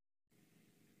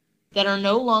that are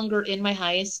no longer in my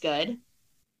highest good.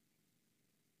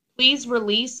 Please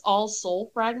release all soul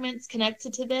fragments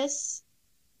connected to this.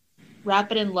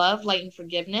 Wrap it in love, light, and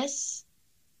forgiveness.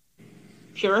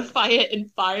 Purify it in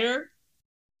fire.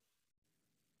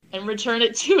 And return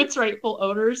it to its rightful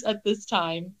owners at this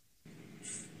time.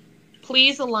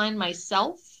 Please align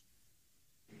myself,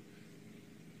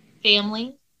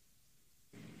 family,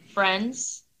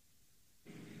 friends,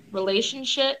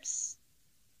 relationships,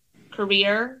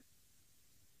 career,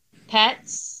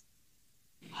 pets,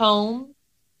 home,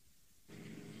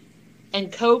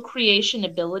 and co-creation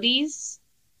abilities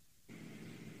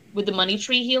with the money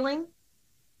tree healing,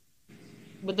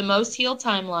 with the most healed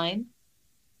timeline,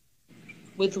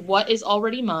 with what is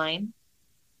already mine,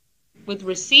 with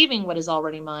receiving what is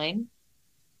already mine,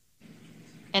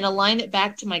 and align it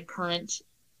back to my current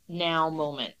now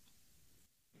moment.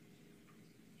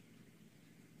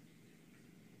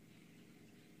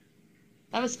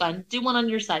 That was fun. Do one on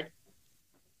your side.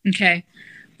 Okay.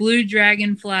 Blue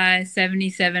Dragonfly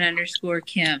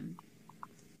 77_Kim.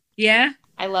 Yeah?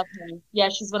 I love her. Yeah,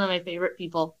 she's one of my favorite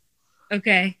people.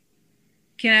 Okay.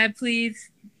 Can I please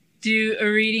do a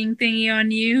reading thingy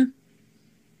on you?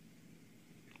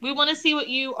 We want to see what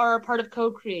you are a part of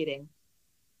co-creating.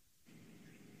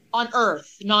 On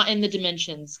Earth, not in the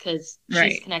dimensions, because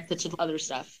she's connected to other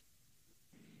stuff.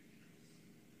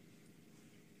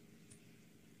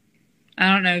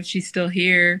 I don't know if she's still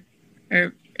here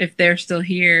or if they're still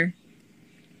here.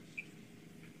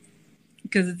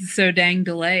 Because it's so dang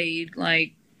delayed.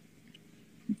 Like,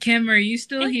 Kim, are you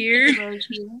still here?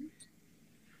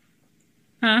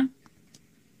 Huh?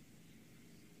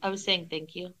 I was saying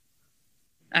thank you.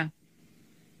 Oh.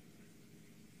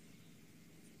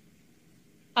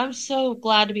 I'm so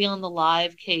glad to be on the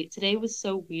live, Kate. Today was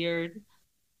so weird.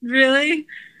 Really?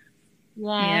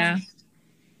 Yeah.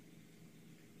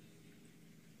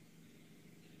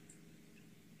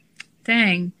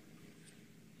 Dang.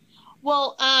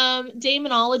 Well,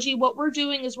 Daemonology, what we're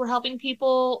doing is we're helping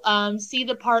people see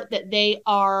the part that they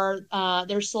are,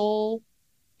 their soul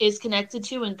is connected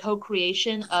to in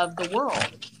co-creation of the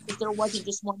world. If there wasn't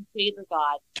just one creator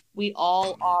God, we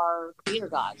all are creator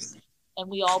gods, and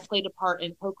we all played a part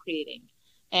in co-creating.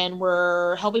 And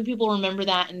we're helping people remember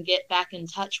that and get back in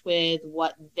touch with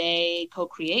what they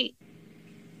co-create.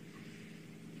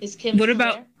 Is Kim What still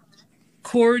about there?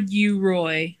 Cord U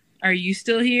Roy? Are you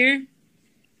still here?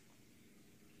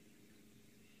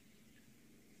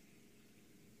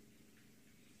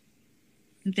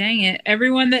 Dang it.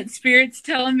 Everyone that Spirit's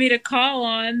telling me to call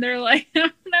on, they're like, I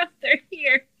don't know if they're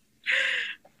here.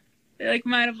 They like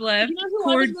might have left. You know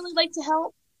who I would really like to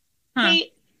help? Huh.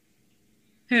 Kate?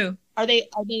 Who? Are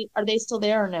they still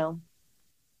there or no?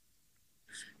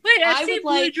 Wait, I see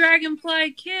Blue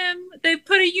Dragonfly Kim. They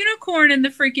put a unicorn in the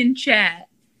freaking chat.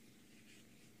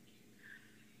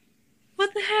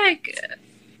 What the heck?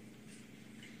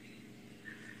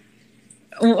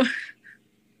 Oh.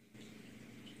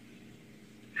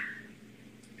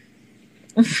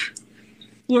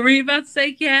 What were you about to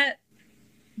say, Kat?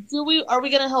 Are we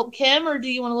gonna help Kim, or do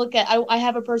you want to look at? I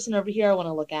have a person over here I want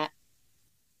to look at.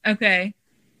 Okay.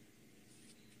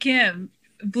 Kim,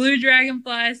 Blue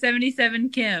Dragonfly 77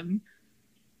 Kim.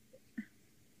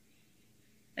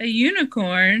 A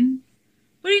unicorn?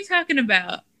 What are you talking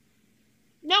about?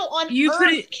 No, on You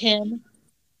put Earth, Kim.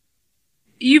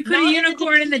 You put a Not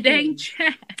unicorn in the dang dang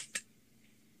chat.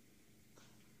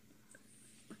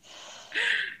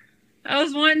 I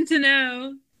was wanting to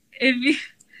know if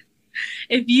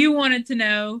you wanted to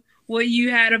know what you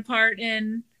had a part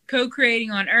in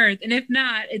co-creating on Earth, and if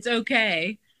not, it's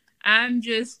okay. I'm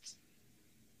just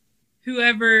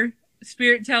whoever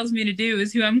Spirit tells me to do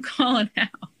is who I'm calling out.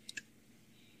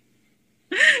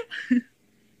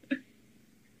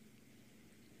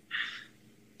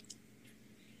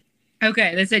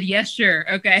 Okay, they said yes,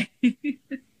 sure. Okay.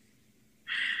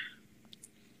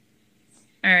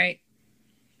 All right.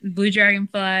 Blue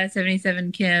Dragonfly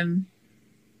 77 Kim.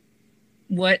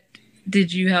 What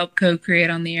did you help co-create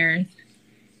on the Earth?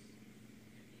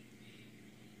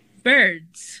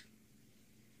 Birds.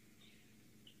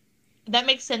 That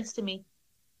makes sense to me.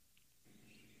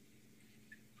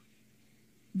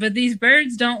 But these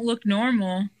birds don't look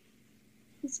normal.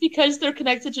 It's because they're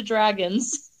connected to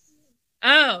dragons.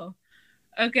 Oh,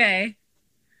 okay.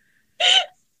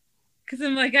 Because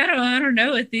I'm like, I don't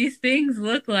know what these things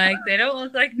look like. They don't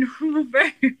look like normal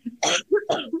birds.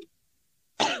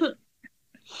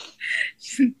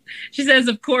 She says,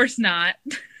 of course not.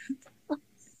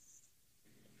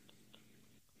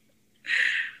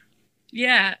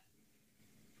 Yeah.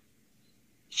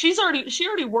 She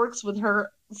already works with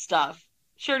her stuff.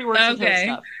 She already works with her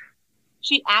stuff.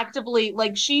 She actively,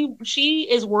 like, she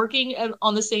is working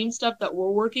on the same stuff that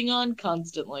we're working on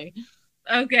constantly.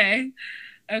 Okay,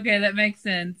 that makes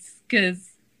sense. Because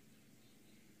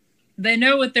they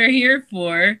know what they're here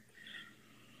for.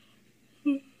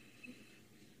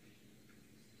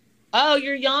 Oh,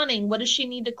 you're yawning. What does she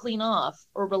need to clean off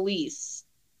or release?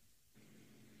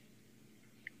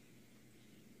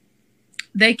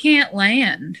 They can't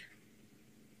land.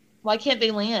 Why can't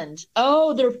they land?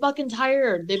 Oh, they're fucking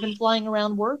tired. They've been flying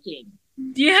around working.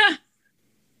 Yeah.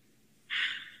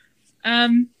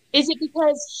 Is it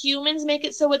because humans make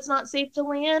it so it's not safe to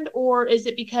land, or is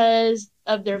it because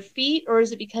of their feet, or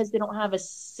is it because they don't have a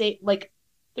safe, like,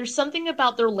 there's something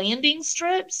about their landing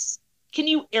strips? Can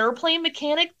you airplane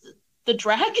mechanic the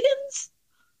dragons?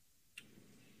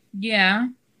 Yeah.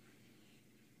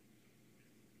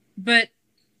 But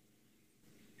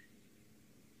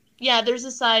yeah, there's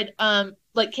a side,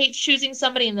 like Kate's choosing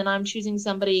somebody and then I'm choosing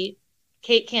somebody.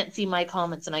 Kate can't see my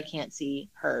comments and I can't see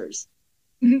hers.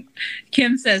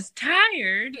 Kim says,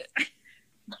 tired?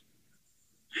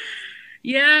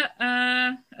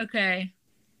 Yeah, okay.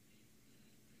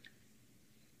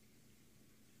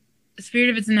 Spirit,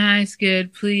 if it's nice,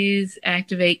 good, please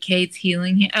activate Kate's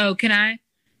healing. Oh, can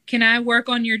I work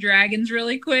on your dragons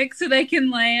really quick so they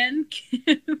can land?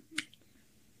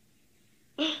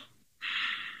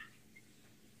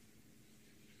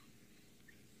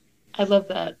 I love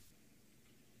that.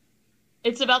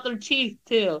 It's about their teeth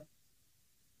too.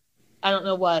 I don't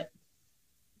know what.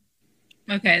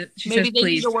 Okay, she Maybe says they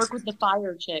please. need to work with the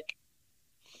fire chick.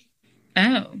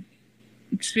 Oh.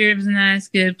 Spirit of the nice,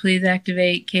 good, please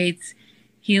activate Kate's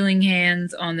healing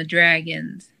hands on the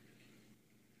dragons.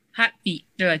 Hot feet.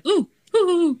 They're like, ooh,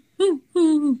 ooh, ooh, ooh,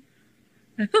 ooh.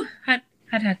 Like, ooh, hot,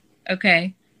 hot, hot.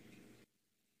 Okay.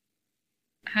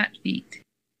 Hot feet.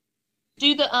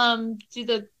 Do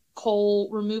the coal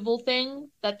removal thing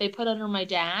that they put under my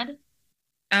dad.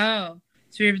 Oh.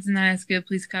 Spirit of the nice, good,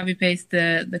 please copy paste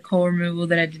the coal removal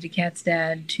that I did to Cat's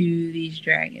dad to these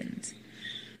dragons.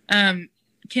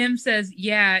 Kim says,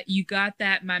 yeah, you got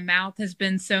that. My mouth has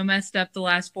been so messed up the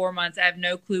last 4 months. I have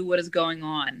no clue what is going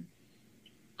on.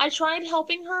 I tried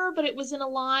helping her, but it was in a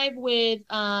live with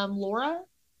Laura.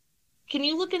 Can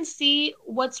you look and see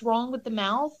what's wrong with the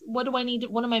mouth? What do I need?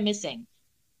 What am I missing?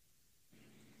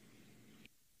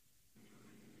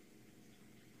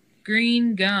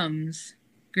 Green gums.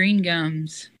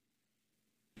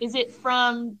 Is it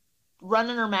from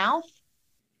running her mouth?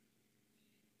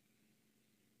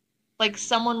 Like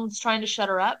someone's trying to shut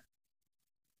her up?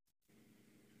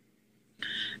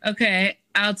 Okay,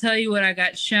 I'll tell you what I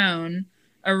got shown.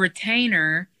 A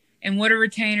retainer. And what do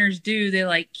retainers do? They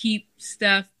like keep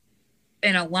stuff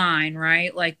in a line,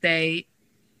 right? Like they...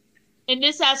 In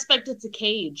this aspect, it's a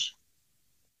cage.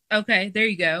 Okay, there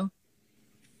you go.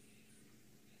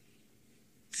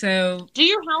 So... Do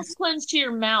your house cleanse to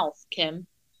your mouth, Kim.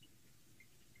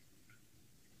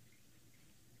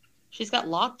 She's got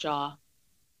lockjaw.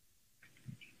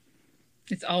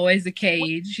 It's always a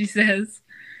cage, she says.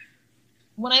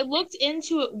 When I looked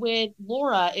into it with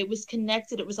Laura, it was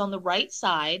connected. It was on the right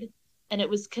side, and it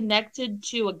was connected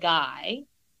to a guy.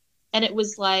 and it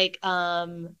was like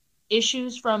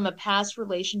issues from a past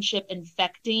relationship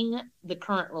infecting the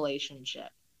current relationship.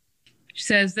 She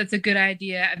says that's a good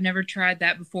idea. I've never tried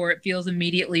that before. It feels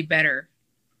immediately better.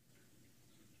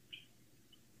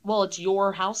 Well, it's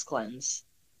your house cleanse.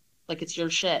 Like it's your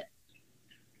shit.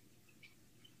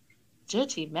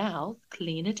 Dirty mouth,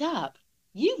 clean it up.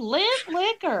 You live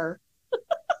liquor.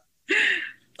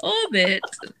 A little bit.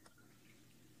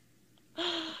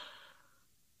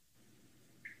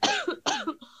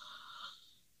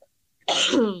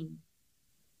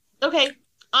 Okay,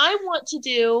 I want to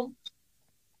do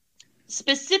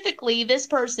specifically this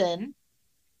person,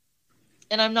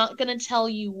 and I'm not going to tell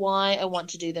you why I want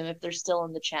to do them if they're still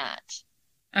in the chat.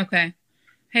 Okay.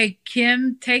 Hey,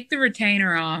 Kim, take the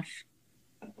retainer off.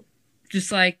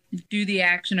 Just like do the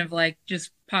action of like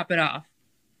just pop it off.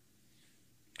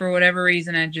 For whatever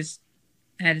reason, I just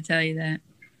had to tell you that.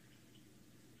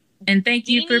 And thank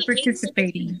you for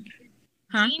participating.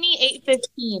 Huh? Deanie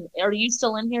 815. Are you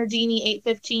still in here, Deanie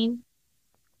 815?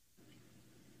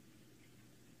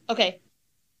 Okay.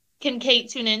 Can Kate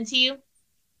tune into you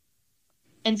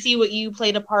and see what you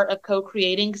played a part of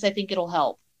co-creating? Because I think it'll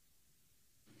help.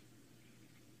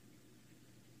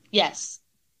 Yes.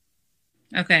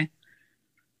 Okay.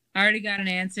 I already got an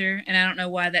answer, and I don't know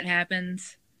why that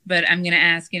happens, but I'm going to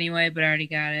ask anyway, but I already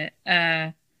got it.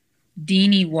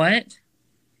 Deanie what?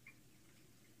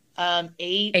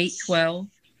 8:12.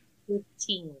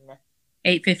 15.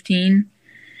 8:15.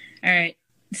 All right.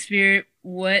 Spirit,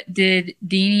 what did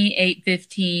Deanie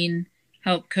 8:15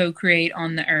 help co-create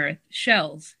on the earth?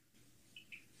 Shells.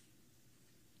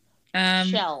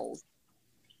 Shells.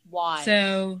 Why?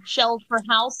 So shells for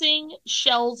housing,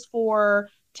 shells for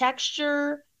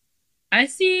texture. I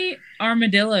see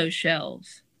armadillo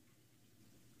shells.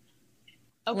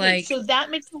 Okay, so that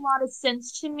makes a lot of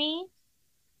sense to me.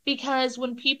 Because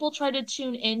when people try to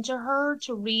tune into her,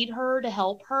 to read her, to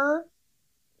help her,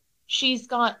 she's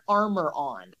got armor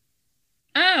on.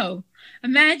 Oh,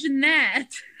 imagine that.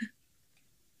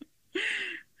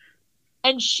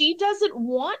 And she doesn't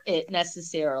want it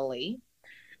necessarily.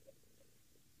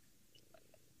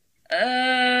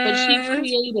 But she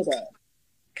created it.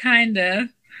 Kinda.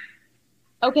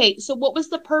 Okay, so what was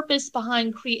the purpose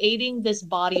behind creating this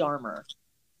body armor?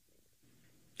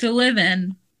 To live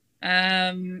in.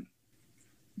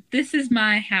 This is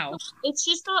my house. It's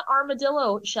just not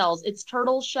armadillo shells. It's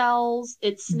turtle shells.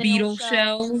 It's snail beetle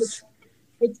shells.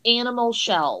 It's animal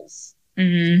shells.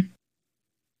 Mm-hmm.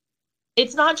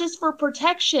 It's not just for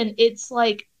protection. It's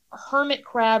like hermit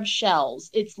crab shells.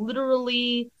 It's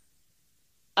literally,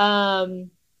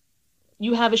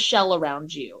 you have a shell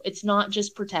around you. It's not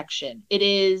just protection. It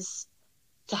is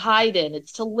to hide in.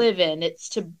 It's to live in. It's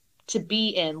to be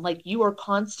in. Like you are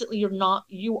constantly,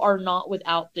 you are not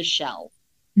without the shell.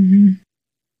 Mm-hmm.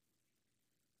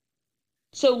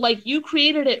 So like you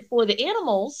created it for the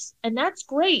animals and that's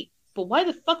great, but why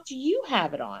the fuck do you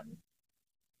have it on?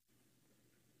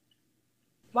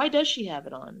 Why does she have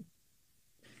it on?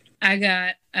 I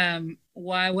got,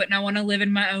 why wouldn't I want to live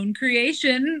in my own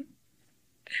creation?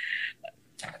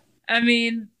 I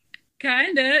mean,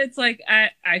 kinda. It's like,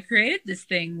 I created this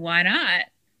thing. Why not?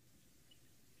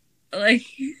 Like.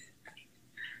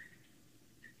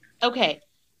 Okay.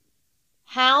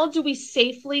 How do we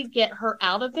safely get her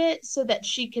out of it so that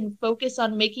she can focus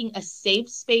on making a safe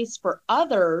space for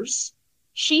others?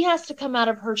 She has to come out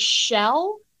of her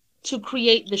shell to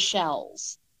create the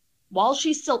shells. While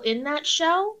she's still in that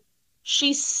shell,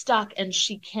 she's stuck and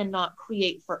she cannot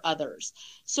create for others.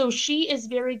 So she is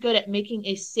very good at making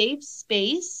a safe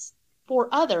space for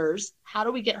others. How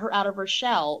do we get her out of her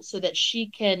shell so that she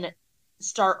can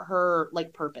start her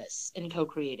like purpose in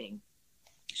co-creating?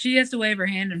 She has to wave her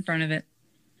hand in front of it.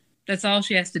 That's all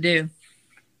she has to do.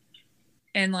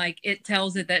 And like it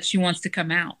tells it that she wants to come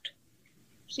out.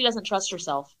 She doesn't trust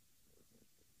herself.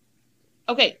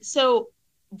 Okay, so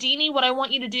Deanie, what I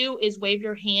want you to do is wave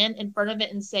your hand in front of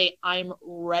it and say, I'm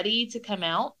ready to come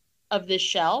out of this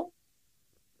shell.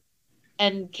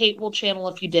 And Kate will channel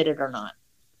if you did it or not.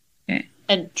 Okay.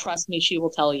 And trust me, she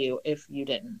will tell you if you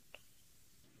didn't.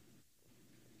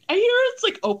 I hear it's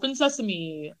like open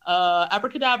sesame,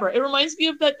 abracadabra. It reminds me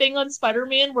of that thing on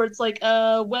Spider-Man where it's like,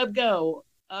 web go.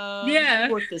 Yeah.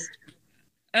 Work this.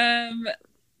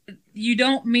 You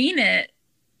don't mean it.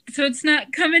 So it's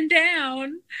not coming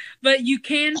down, but you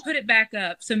can put it back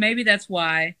up. So maybe that's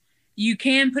why. You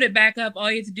can put it back up. All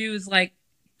you have to do is like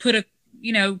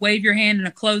wave your hand in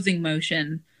a closing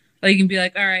motion. Like you can be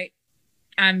like, all right,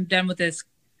 I'm done with this.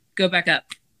 Go back up.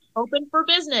 Open for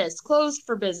business, closed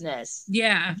for business.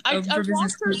 Yeah. I've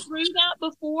walked her through that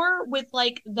before with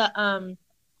like the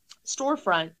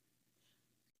storefront.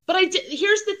 But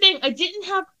here's the thing. I didn't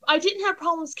have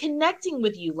problems connecting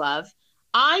with you, love.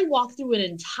 I walked through an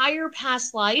entire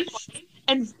past life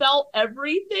and felt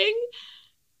everything,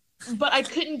 but I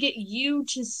couldn't get you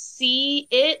to see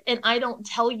it, and I don't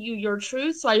tell you your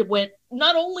truth. So I went,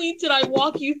 not only did I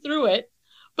walk you through it,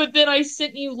 but then I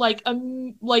sent you like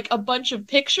a bunch of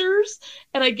pictures,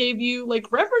 and I gave you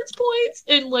like reference points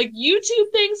and like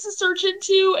YouTube things to search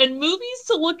into and movies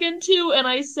to look into, and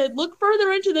I said, look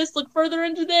further into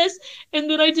this, and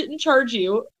then I didn't charge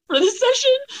you for the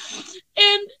session.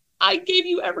 And I gave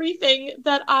you everything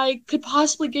that I could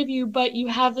possibly give you, but you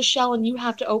have the shell and you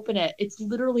have to open it. It's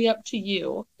literally up to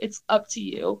you. It's up to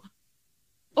you.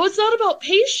 Oh, it's not about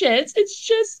patience.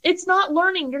 It's not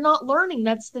learning. You're not learning.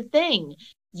 That's the thing.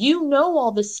 You know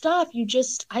all this stuff.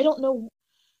 I don't know.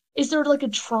 Is there like a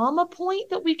trauma point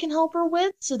that we can help her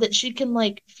with so that she can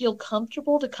like feel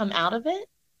comfortable to come out of it?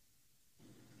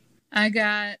 I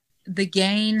got the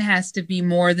gain has to be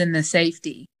more than the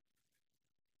safety.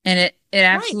 And it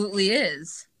absolutely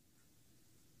is.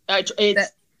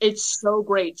 It's so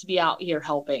great to be out here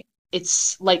helping.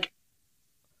 It's like,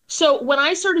 so when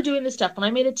I started doing this stuff, when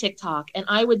I made a TikTok and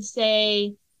I would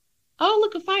say, oh,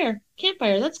 look, a fire,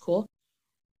 campfire, that's cool.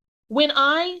 When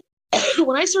I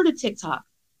started TikTok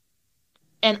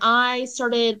and I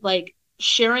started like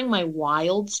sharing my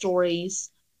wild stories,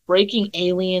 breaking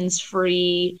aliens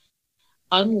free,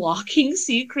 unlocking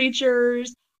sea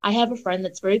creatures, I have a friend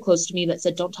that's very close to me that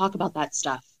said, don't talk about that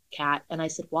stuff, Kat. And I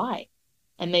said, why?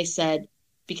 And they said,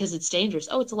 because it's dangerous.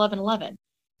 Oh, it's 11/11.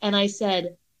 And I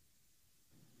said,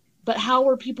 but how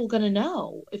are people going to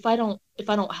know if I don't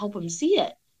help them see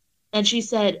it? And she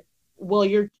said, well,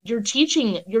 you're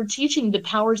teaching the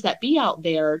powers that be out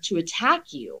there to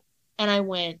attack you. And I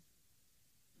went,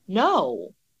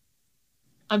 no,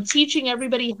 I'm teaching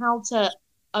everybody how to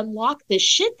unlock the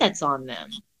shit that's on them.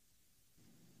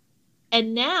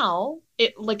 And now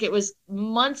it was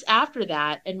months after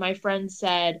that, and my friend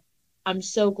said, I'm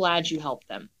so glad you helped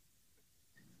them.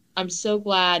 I'm so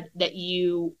glad that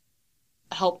you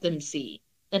helped them see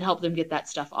and help them get that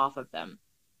stuff off of them.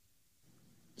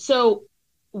 So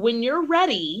when you're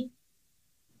ready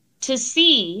to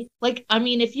see, like, I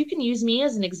mean, if you can use me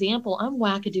as an example, I'm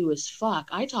wackadoo as fuck.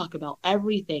 I talk about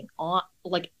everything on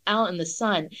like out in the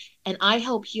sun, and I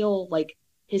help heal like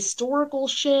historical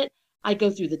shit. I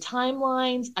go through the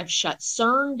timelines. I've shut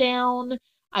CERN down.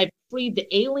 I've freed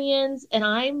the aliens, and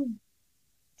I'm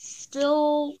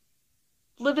still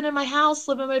living in my house,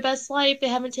 living my best life. They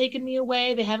haven't taken me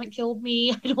away. They haven't killed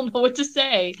me. I don't know what to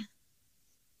say.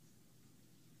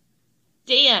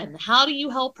 Dan, how do you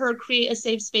help her create a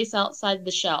safe space outside the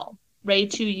shell? Ray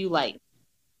 2, you light.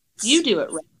 You do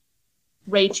it, Ray.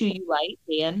 Ray 2, you light,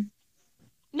 Dan.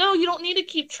 No, you don't need to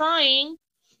keep trying.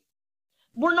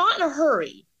 We're not in a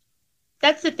hurry.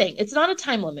 That's the thing. It's not a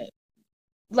time limit.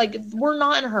 Like, we're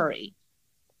not in a hurry.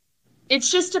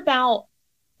 It's just about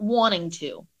wanting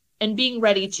to and being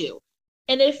ready to.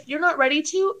 And if you're not ready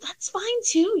to, that's fine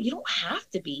too. You don't have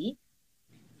to be.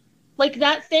 Like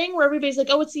that thing where everybody's like,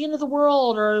 oh, it's the end of the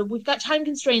world, or we've got time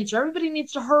constraints, or everybody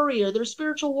needs to hurry, or there's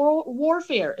spiritual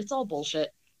warfare. It's all bullshit.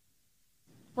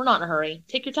 We're not in a hurry.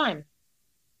 Take your time.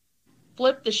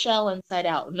 Flip the shell inside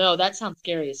out. No, that sounds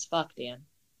scary as fuck, Dan.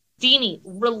 Deanie,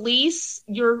 release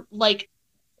your, like,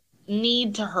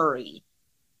 need to hurry.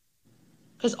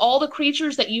 Because all the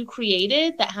creatures that you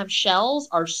created that have shells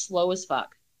are slow as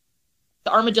fuck.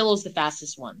 The armadillo's the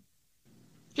fastest one.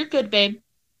 You're good, babe.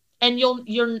 And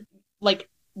you're like,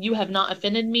 you have not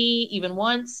offended me even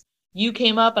once. You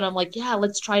came up and I'm like, yeah,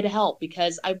 let's try to help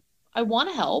because I want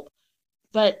to help.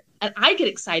 But and I get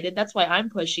excited. That's why I'm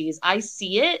pushy is I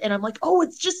see it and I'm like, oh,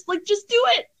 it's just like, just do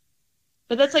it.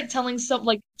 But that's like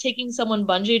taking someone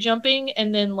bungee jumping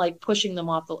and then like pushing them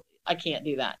off I can't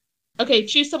do that. Okay,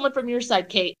 choose someone from your side,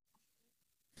 Kate.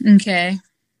 Okay.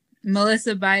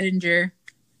 Melissa Bidinger.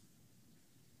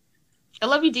 I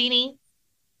love you, Deanie.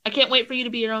 I can't wait for you to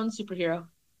be your own superhero.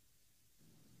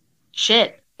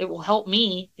 Shit, it will help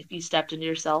me if you stepped into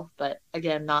yourself, but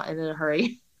again, not in a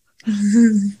hurry.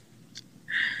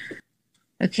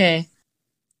 Okay.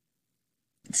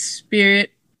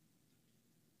 Spirit.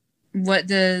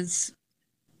 Melissa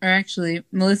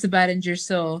Bidinger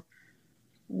Soul,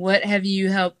 what have you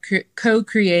helped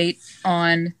co-create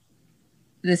on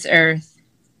this earth?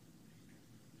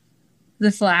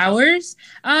 The flowers?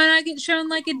 Oh, and I get shown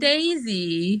like a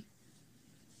daisy.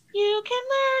 You can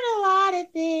learn a lot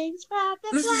of things from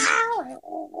the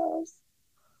flowers.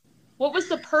 What was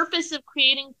the purpose of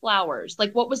creating flowers?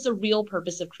 Like, what was the real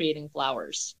purpose of creating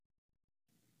flowers?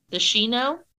 Does she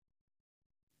know?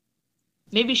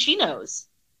 Maybe she knows.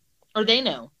 Or they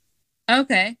know.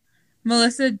 Okay.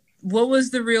 Melissa, what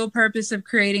was the real purpose of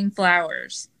creating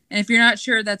flowers? And if you're not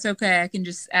sure, that's okay.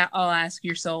 I'll ask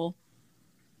your soul.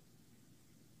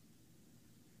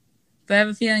 But I have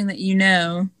a feeling that you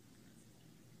know.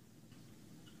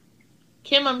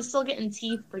 Kim, I'm still getting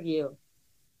teeth for you.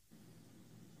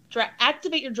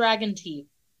 Activate your dragon teeth.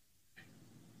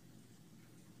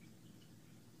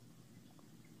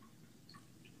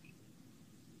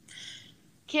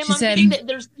 Kim, I'm getting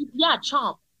that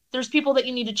chomp. There's people that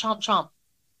you need to chomp.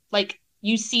 Like,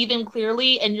 you see them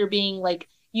clearly and you're being like,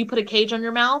 you put a cage on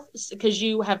your mouth because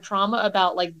you have trauma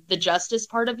about like the justice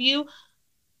part of you,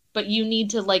 but you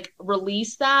need to like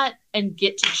release that and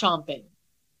get to chomping.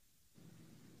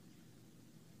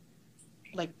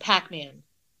 Like Pac-Man.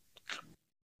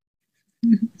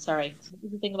 Sorry. What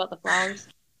did you think about the flowers?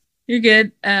 You're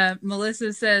good.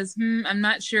 Melissa says, I'm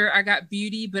not sure. I got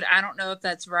beauty, but I don't know if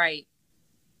that's right.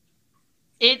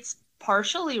 It's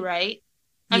partially right.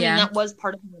 I mean, that was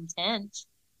part of the intent.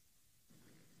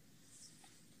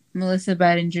 Melissa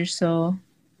Bidinger Soul,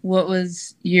 what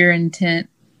was your intent?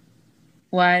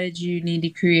 Why did you need to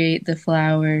create the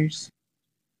flowers?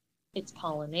 It's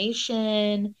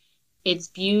pollination. It's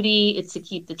beauty. It's to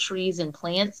keep the trees and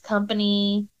plants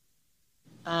company.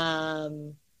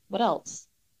 What else?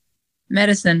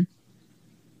 Medicine.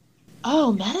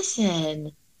 Oh,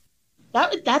 medicine.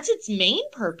 That's its main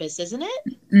purpose, isn't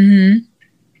it? Mm-hmm.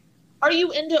 Are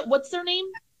you into, what's their name?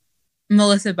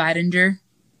 Melissa Bidinger.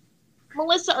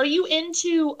 Melissa, are you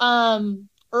into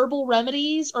herbal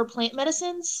remedies or plant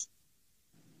medicines?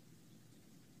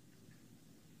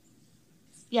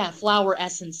 Yeah, flower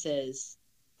essences.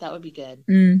 That would be good.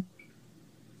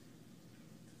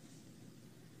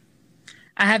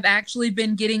 I have actually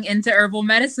been getting into herbal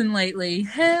medicine lately.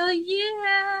 Hell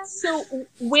yeah. So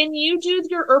when you do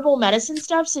your herbal medicine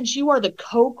stuff, since you are the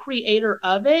co-creator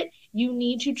of it, you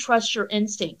need to trust your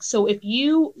instincts. So if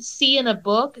you see in a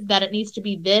book that it needs to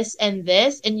be this,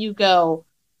 and you go,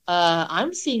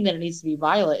 I'm seeing that it needs to be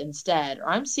violet instead, or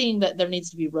I'm seeing that there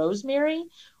needs to be rosemary,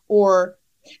 or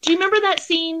do you remember that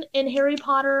scene in Harry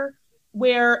Potter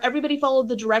where everybody followed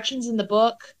the directions in the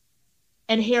book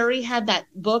and Harry had that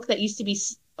book that used to be,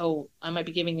 oh, I might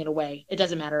be giving it away. It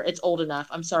doesn't matter. It's old enough.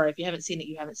 I'm sorry. If you haven't seen it,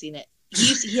 you haven't seen it.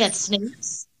 He had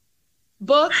Snape's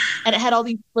book and it had all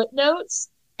these footnotes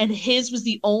and his was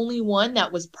the only one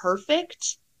that was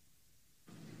perfect.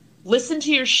 Listen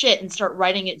to your shit and start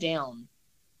writing it down.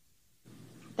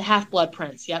 The Half-Blood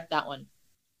Prince. Yep, that one.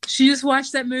 She just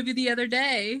watched that movie the other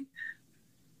day.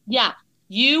 Yeah,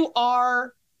 you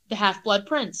are the Half-Blood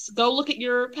Prince. Go look at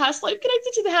your past life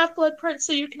connected to the Half-Blood Prince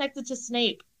so you're connected to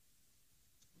Snape.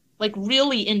 Like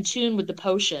really in tune with the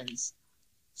potions.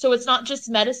 So it's not just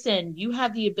medicine. You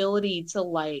have the ability to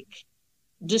like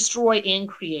destroy and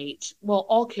create. Well,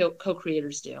 all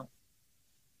co-creators do.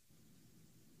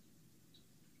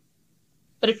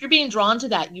 But if you're being drawn to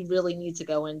that, you really need to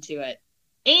go into it.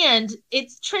 And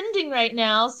it's trending right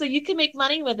now, so you can make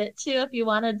money with it too if you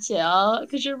wanted to,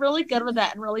 because you're really good with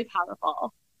that and really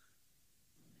powerful.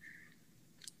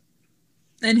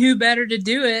 And who better to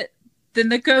do it than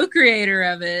the co-creator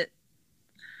of it?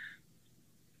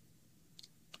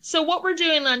 So what we're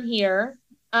doing on here,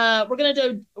 we're gonna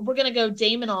go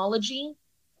daemonology.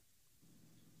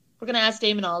 We're gonna ask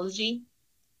daemonology.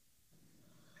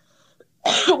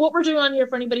 What we're doing on here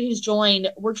for anybody who's joined,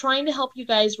 we're trying to help you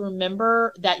guys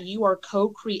remember that you are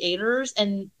co-creators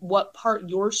and what part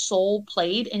your soul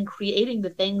played in creating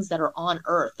the things that are on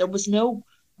Earth. There was no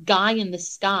guy in the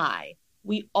sky.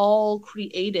 We all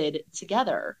created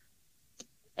together.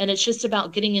 And it's just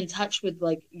about getting in touch with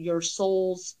like your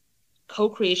soul's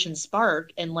co-creation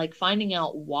spark and like finding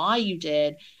out why you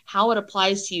did, how it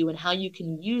applies to you, and how you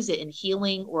can use it in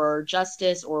healing or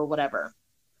justice or whatever.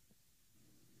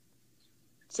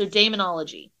 So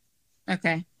daemonology.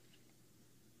 Okay.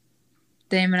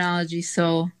 Daemonology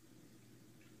soul.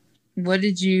 What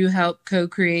did you help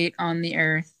co-create on the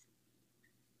earth?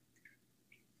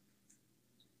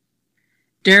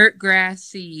 Dirt, grass,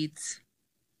 seeds.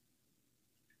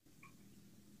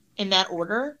 In that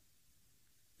order?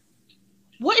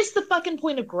 What is the fucking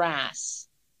point of grass?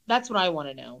 That's what I want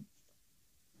to know.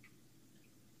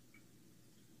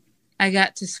 I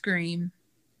got to scream.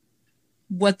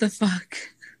 What the fuck?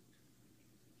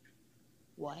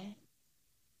 What?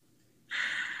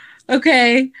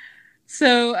 Okay.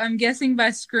 So I'm guessing by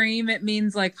scream it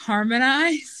means like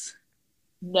harmonize?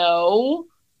 No.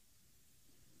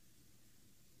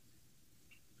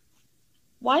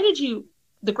 Why did you...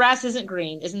 The grass isn't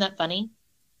green. Isn't that funny?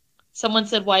 Someone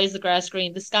said, why is the grass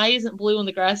green? The sky isn't blue and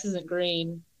the grass isn't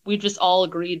green. We've just all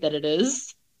agreed that it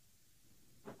is.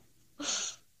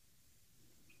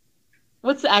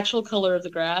 What's the actual color of the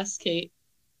grass, Kate?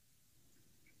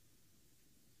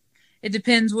 It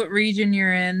depends what region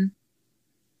you're in.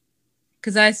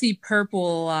 Because I see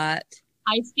purple a lot.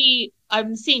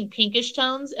 I'm seeing pinkish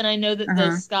tones, and I know that the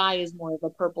Uh-huh. sky is more of a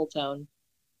purple tone.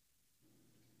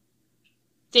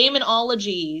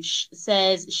 Damonology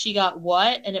says she got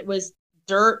what? And it was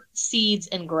dirt, seeds,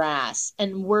 and grass.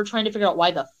 And we're trying to figure out why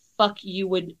the fuck you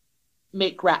would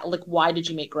make grass. Like, why did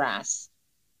you make grass?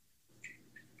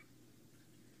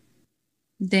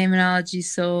 Demonology,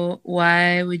 so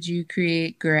why would you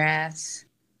create grass?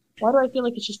 Why do I feel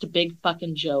like it's just a big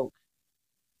fucking joke?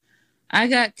 I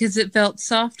got because it felt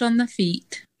soft on the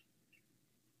feet.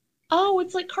 Oh,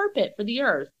 it's like carpet for the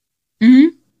earth.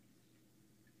 Mm-hmm.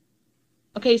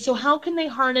 Okay, so how can they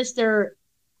harness their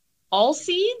all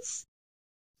seeds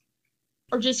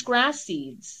or just grass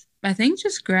seeds? I think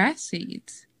just grass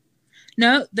seeds.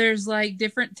 No, there's like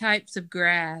different types of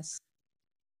grass.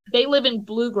 They live in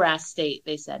bluegrass state,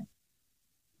 they said.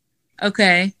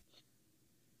 Okay.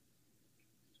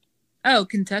 Oh,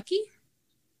 Kentucky?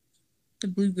 The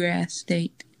bluegrass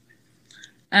state.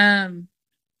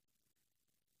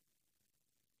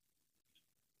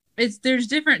 There's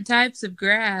different types of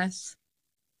grass.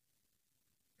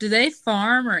 Do they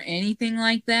farm or anything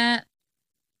like that?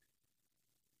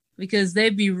 Because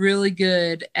they'd be really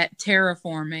good at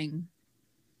terraforming.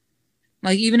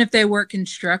 Like even if they work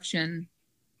construction.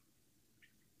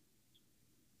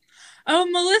 Oh,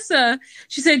 Melissa,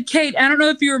 she said, Kate, I don't know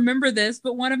if you remember this,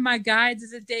 but one of my guides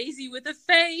is a daisy with a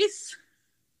face.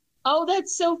 Oh,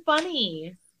 that's so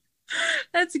funny.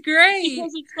 That's great.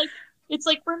 Because it's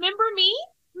like, remember me?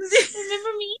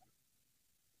 Remember me?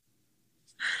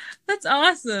 That's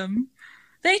awesome.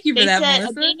 Thank you for They that, said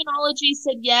Melissa. demonology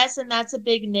said yes, and that's a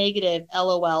big negative,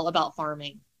 LOL, about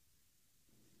farming.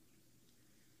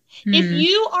 If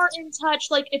you are in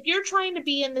touch, like if you're trying to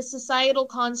be in the societal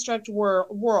construct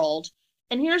world,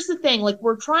 and here's the thing, like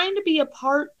we're trying to be a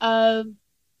part of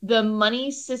the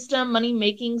money system, money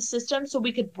making system, so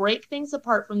we could break things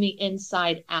apart from the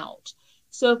inside out.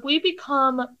 So if we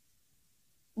become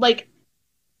like,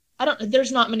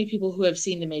 there's not many people who have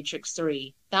seen the Matrix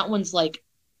 3. That one's like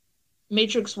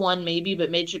Matrix 1 maybe,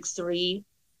 but Matrix 3,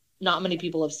 not many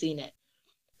people have seen it.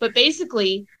 But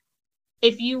basically,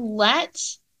 if you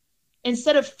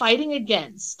instead of fighting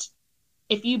against,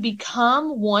 if you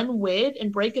become one with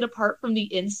and break it apart from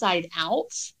the inside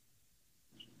out,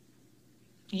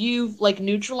 you've like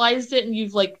neutralized it and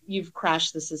you've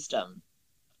crashed the system.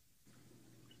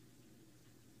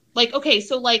 Like, okay,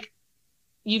 so like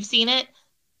you've seen it.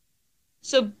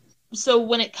 So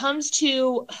when it comes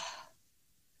to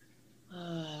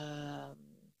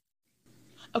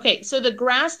okay, so the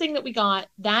grass thing that we got,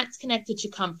 that's connected to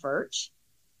comfort.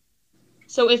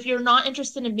 So if you're not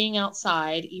interested in being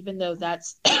outside, even though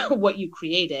that's what you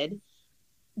created,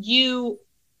 did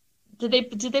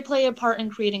they play a part in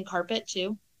creating carpet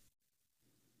too?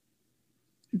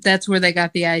 That's where they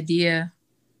got the idea.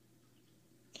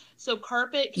 So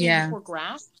carpet came before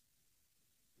grass?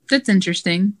 That's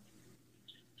interesting.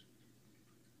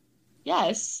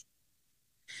 Yes.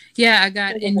 Yeah, I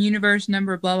got in universe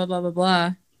number blah blah blah blah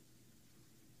blah.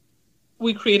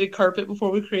 We created carpet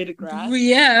before we created grass.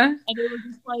 Yeah. And they were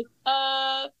just like,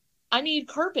 I need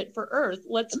carpet for Earth.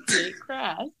 Let's create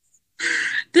grass.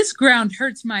 This ground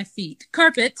hurts my feet.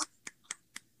 Carpet.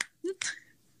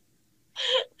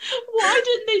 Why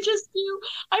didn't they just do?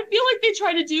 I feel like they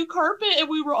tried to do carpet, and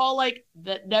we were all like,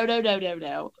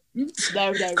 no.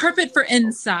 Carpet for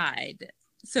inside.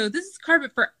 So this is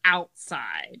carpet for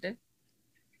outside.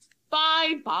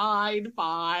 Fine.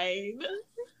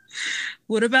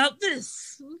 What about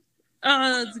this?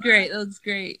 Oh, that's great. That's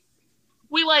great.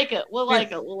 We like it. We'll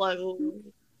like it. We'll like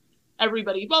it.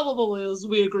 Everybody, blah, blah, blah, blah.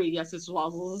 We agree. Yes, it's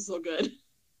awesome. This is so good.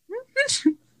 This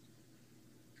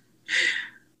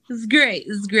is great.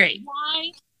 This is great.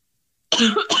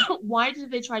 Why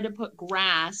did they try to put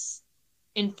grass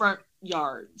in front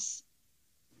yards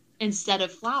instead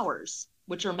of flowers,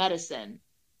 which are medicine?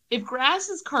 If grass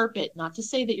is carpet, not to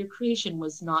say that your creation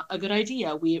was not a good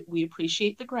idea. We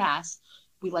appreciate the grass.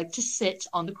 We like to sit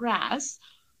on the grass.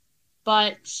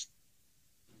 But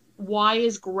why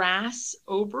is grass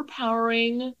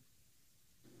overpowering?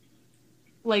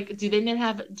 Like, do they need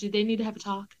to have a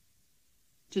talk?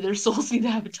 Do their souls need to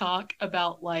have a talk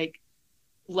about like,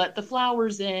 let the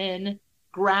flowers in,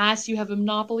 grass, you have a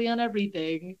monopoly on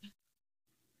everything?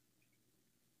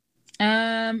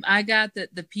 I got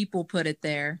that the people put it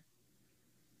there.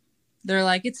 They're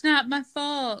like, it's not my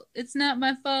fault. It's not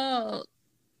my fault.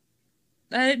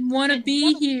 I didn't want to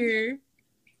be here.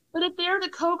 But if they're the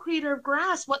co-creator of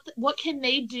grass, what can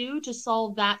they do to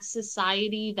solve that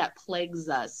society that plagues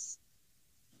us?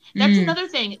 That's another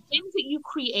thing. Things that you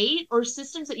create or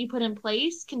systems that you put in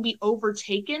place can be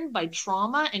overtaken by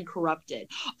trauma and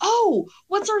corrupted. Oh,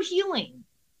 what's our healing?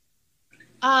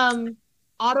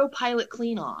 Autopilot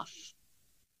clean off.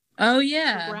 Oh,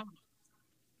 yeah.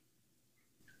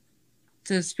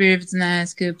 So, Spirit, if it's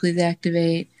nice, good, please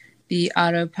activate the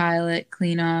autopilot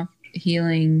clean off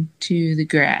healing to the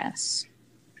grass.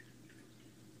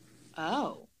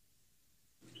 Oh.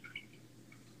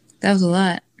 That was a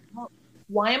lot.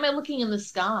 Why am I looking in the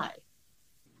sky?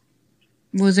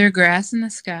 Was there grass in the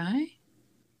sky?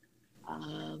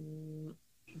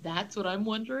 That's what I'm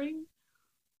wondering.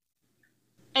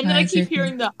 And then I keep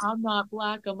hearing the "I'm not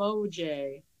black"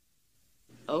 emoji.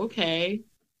 Okay.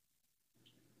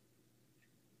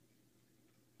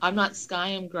 I'm not sky,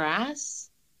 I'm grass.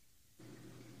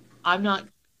 I'm not.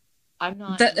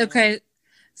 Okay,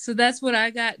 so that's what I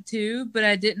got too, but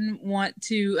I didn't want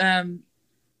to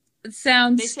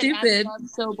sound stupid. Above,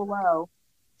 so below.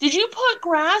 Did you put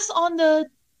grass on the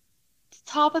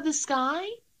top of the sky?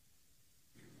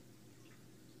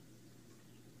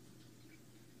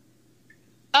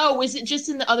 Oh, is it just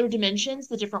in the other dimensions,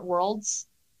 the different worlds?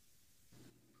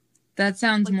 That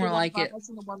sounds like more like it. Us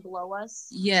and the one below us?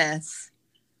 Yes.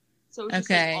 So it's just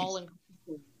like all in.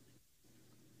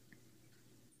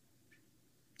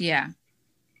 Yeah.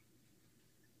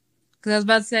 Because I was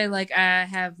about to say, like, I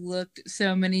have looked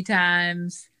so many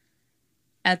times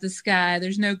at the sky.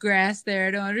 There's no grass there.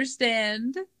 I don't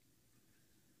understand.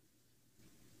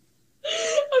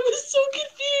 I was so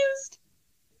confused.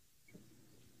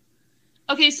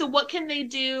 Okay, so what can they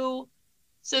do?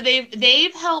 So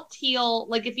they've helped heal.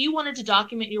 Like, if you wanted to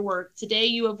document your work today,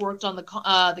 you have worked on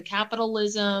the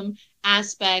capitalism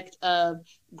aspect of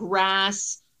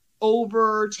grass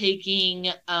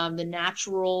overtaking the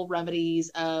natural remedies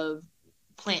of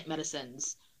plant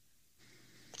medicines.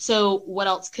 So what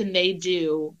else can they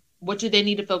do? What do they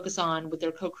need to focus on with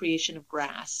their co-creation of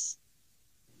grass?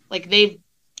 Like, they've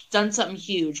done something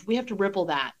huge. We have to ripple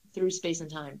that through space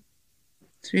and time.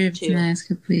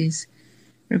 Nice, please.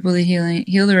 Ripple the healing.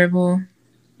 Heal the ripple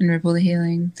and ripple the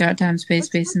healing throughout time,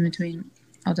 space in between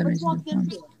all dimensions and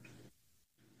forms.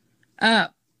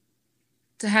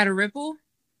 To how to ripple?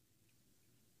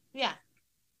 Yeah.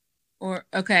 Or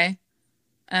okay.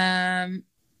 You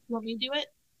want me to do it?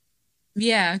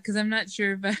 Yeah, because I'm not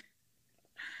sure if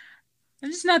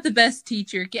I'm just not the best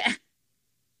teacher. Yeah.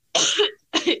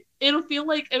 It would be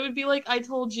like I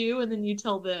told you and then you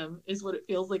tell them is what it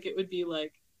feels like it would be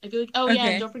like. I'd be like, oh yeah,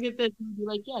 and don't forget this. And you'd be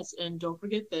like, yes, and don't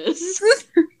forget this.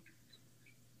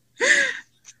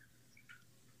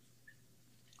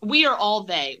 We are all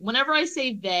they. Whenever I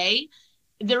say they,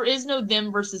 there is no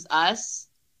them versus us.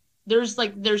 There's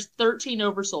 13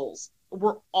 oversouls.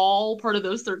 We're all part of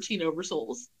those 13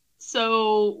 oversouls.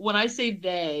 So when I say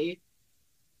they,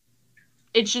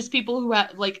 it's just people who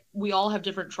have, like, we all have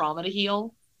different trauma to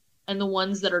heal. And the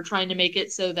ones that are trying to make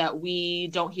it so that we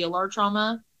don't heal our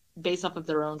trauma based off of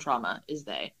their own trauma is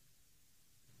they.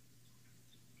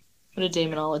 What did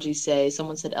Daemonology say?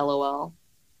 Someone said LOL.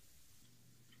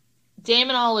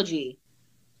 Daemonology.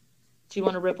 Do you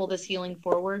want to ripple this healing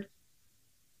forward?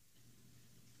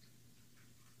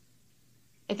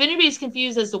 If anybody's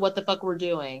confused as to what the fuck we're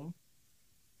doing,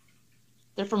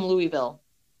 they're from Louisville.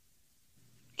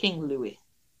 King Louis.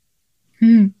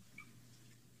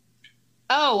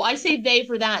 Oh, I say they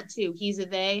for that too. He's a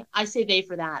they. I say they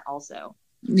for that also.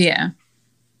 Yeah.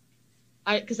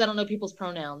 Because I don't know people's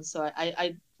pronouns. So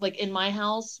I like in my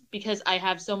house, because I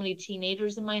have so many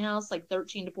teenagers in my house, like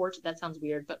 13 to 14. That sounds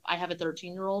weird, but I have a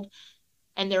 13-year-old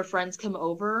and their friends come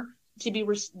over. To be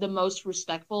the most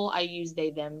respectful, I use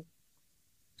they, them.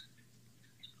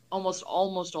 Almost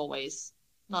always.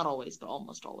 Not always, but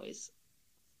almost always.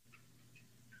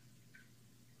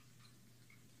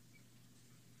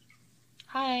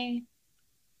 Hi.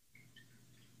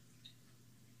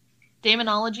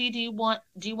 Daemonology, do you want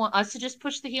us to just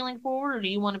push the healing forward, or do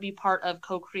you want to be part of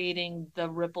co-creating the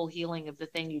ripple healing of the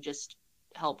thing you just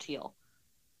helped heal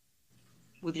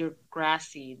with your grass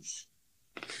seeds?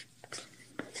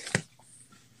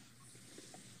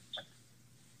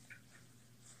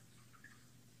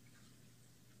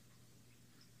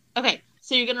 Okay,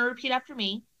 so you're going to repeat after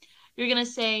me. You're going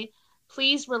to say,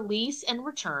 please release and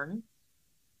return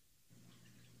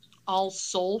all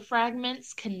soul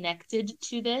fragments connected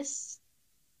to this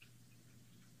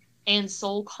and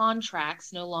soul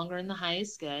contracts no longer in the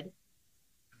highest good.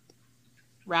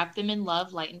 Wrap them in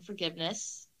love, light, and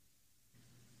forgiveness.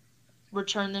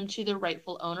 Return them to their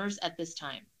rightful owners at this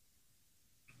time.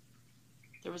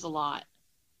 There was a lot.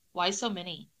 Why so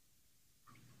many?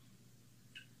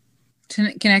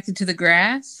 Connected to the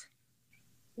grass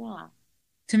Yeah.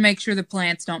 to make sure the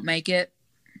plants don't make it.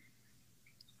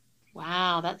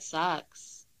 Wow, that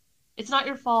sucks. It's not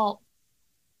your fault.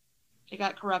 It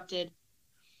got corrupted.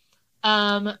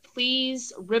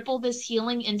 Please ripple this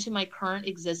healing into my current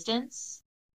existence.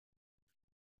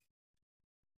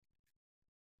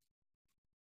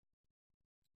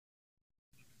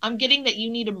 I'm getting that you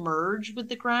need to merge with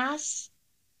the grass.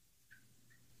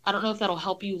 I don't know if that'll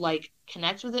help you like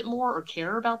connect with it more or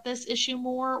care about this issue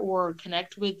more or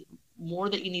connect with more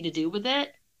that you need to do with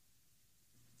it.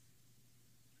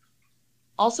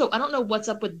 Also, I don't know what's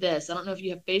up with this. I don't know if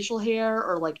you have facial hair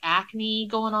or like acne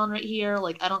going on right here.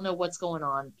 Like, I don't know what's going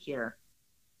on here.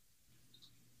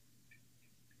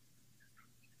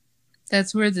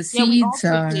 That's where the Yeah, we seeds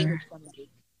also dated are. somebody.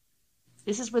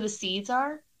 This is where the seeds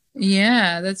are?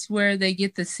 Yeah, that's where they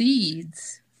get the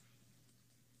seeds.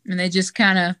 And they just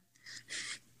kind of,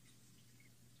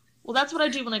 Well, that's what I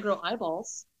do when I grow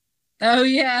eyeballs. oh,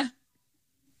 yeah.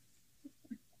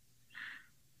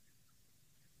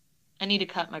 I need to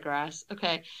cut my grass.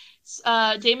 Okay.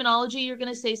 Daemonology, you're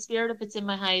going to say, Spirit, if it's in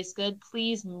my highest good,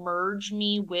 please merge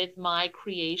me with my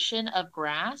creation of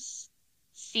grass,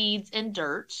 seeds, and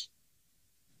dirt.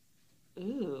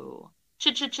 Ooh.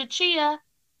 Chia.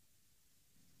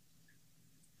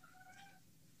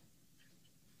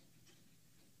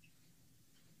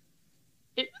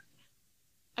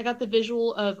 I got the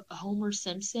visual of Homer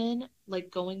Simpson,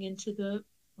 like going into the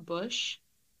bush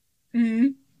Mm-hmm.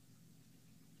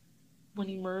 when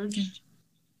he merged.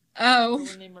 Oh, Or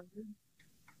when they merged.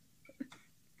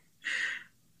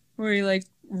 where he like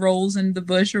rolls into the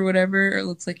bush or whatever. Or it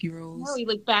looks like he No, rolls. he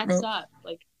like backs up,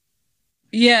 like,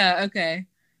 Yeah, okay.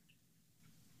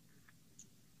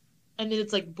 and then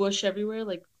it's like bush everywhere,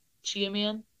 like Chia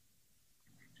Man.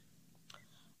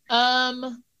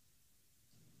 Um,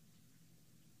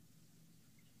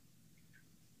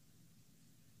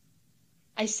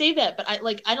 I say that, but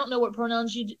I don't know what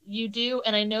pronouns you do,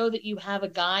 and I know that you have a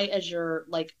guy as your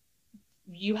like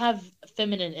you have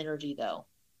feminine energy though.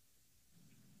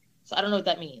 So I don't know what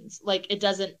that means. Like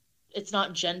it's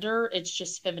not gender, it's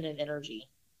just feminine energy.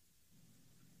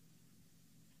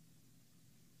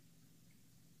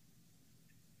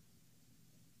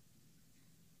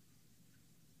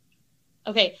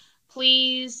 Okay,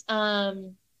 please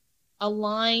align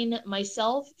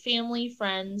myself, family,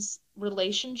 friends,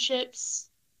 relationships,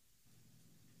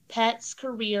 pets,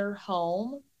 career,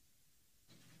 home,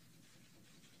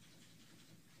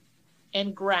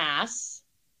 and grass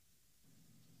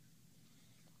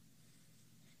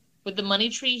with the money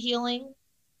tree healing,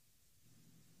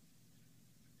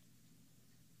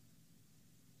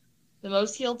 the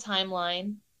most healed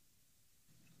timeline,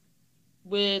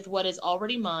 with what is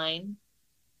already mine,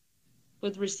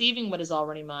 with receiving what is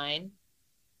already mine,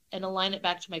 and align it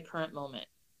back to my current moment.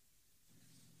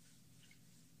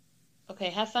 Okay,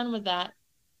 have fun with that.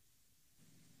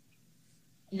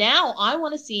 Now I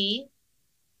want to see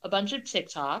a bunch of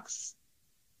TikToks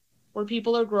where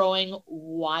people are growing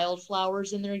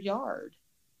wildflowers in their yard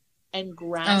and Oh,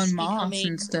 grass and moss becoming,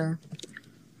 and stuff.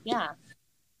 yeah.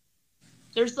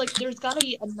 There's got to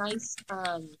be a nice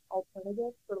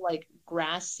alternative for like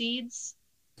grass seeds.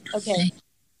 Okay,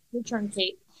 your turn,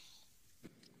 Kate.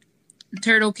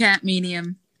 Turtle cat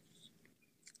medium.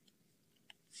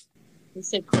 They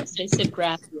said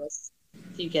gracias.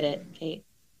 Do you get it, Kate?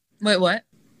 Wait, what?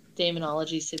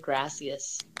 Daemonology said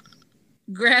gracias.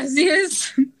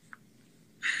 Gracias.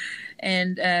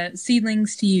 And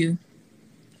seedlings to you.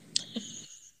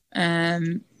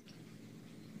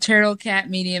 Turtle cat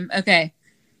medium. Okay.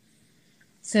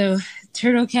 So,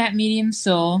 turtle cat medium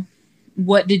soul.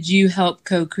 What did you help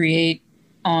co-create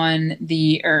on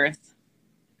the earth?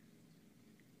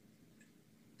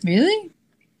 Really?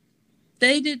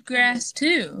 They did grass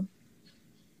too.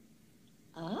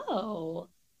 Oh.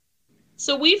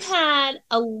 So we've had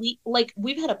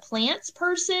we've had a plants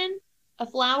person, a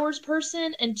flowers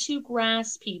person, and two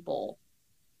grass people.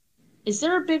 Is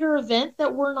there a bigger event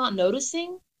that we're not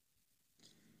noticing?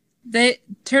 The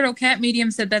turtle cat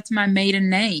medium said that's my maiden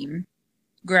name.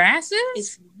 It's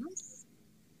Grasses? grass?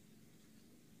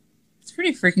 It's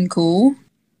pretty freaking cool.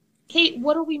 Kate,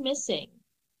 what are we missing?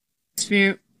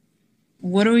 Spirit,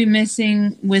 what are we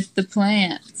missing with the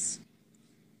plants?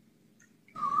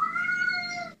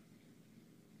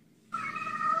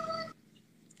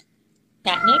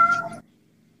 Catnip?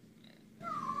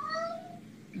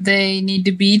 They need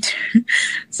to be.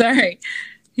 Sorry,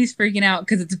 he's freaking out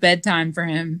because it's bedtime for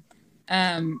him.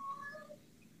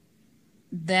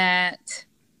 That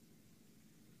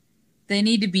they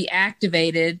need to be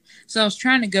activated. So I was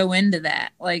trying to go into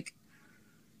that. Like,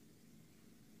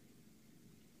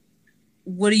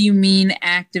 what do you mean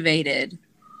activated?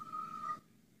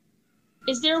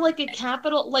 Is there like a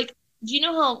capital, like, do you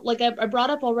know how, like I brought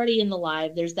up already in the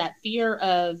live, there's that fear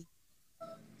of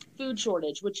food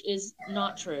shortage, which is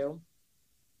not true.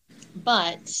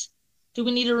 But do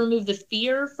we need to remove the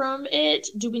fear from it?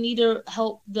 Do we need to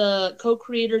help the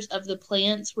co-creators of the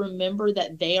plants remember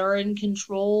that they are in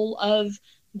control of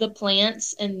the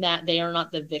plants and that they are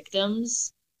not the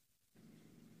victims?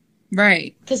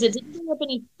 Right. Because it didn't bring up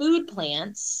any food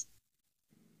plants,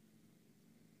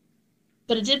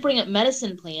 but it did bring up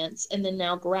medicine plants and then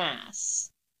now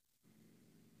grass.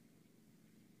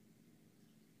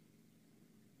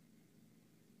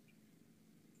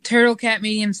 Turtle Cat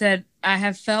Medium said, I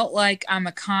have felt like I'm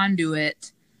a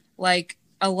conduit, like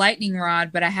a lightning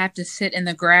rod, but I have to sit in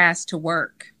the grass to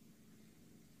work.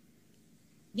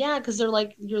 Yeah, because they're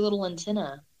like your little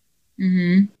antenna.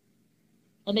 Mm-hmm.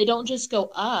 And they don't just go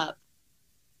up,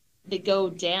 they go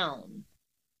down.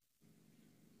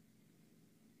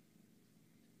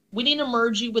 We need to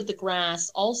merge you with the grass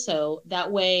also.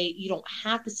 That way you don't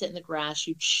have to sit in the grass.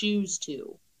 You choose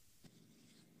to.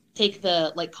 Take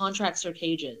the, like, contracts or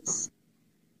cages.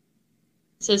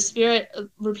 So Spirit,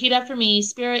 repeat after me.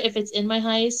 Spirit, if it's in my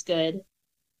highest good,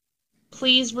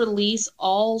 please release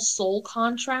all soul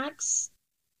contracts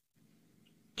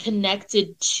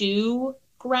connected to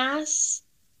grass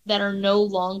that are no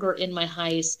longer in my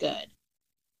highest good.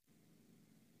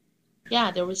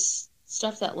 Yeah, there was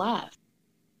stuff that left.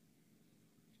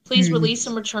 Please release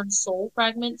and return soul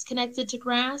fragments connected to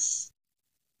grass.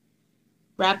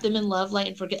 Wrap them in love, light,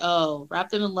 and wrap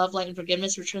them in love, light, and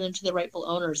forgiveness. Return them to the rightful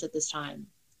owners at this time.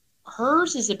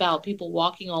 Hers is about people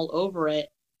walking all over it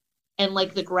and,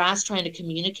 like, the grass trying to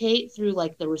communicate through,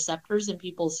 like, the receptors in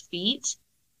people's feet,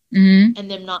 and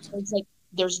them not. It's like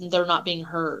they're not being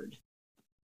heard.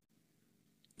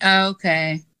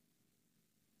 Okay.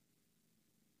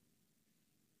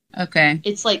 Okay.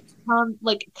 It's like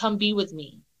come be with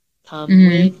me. Come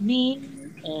with me,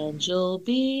 and you'll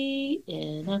be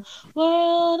in a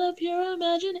world of pure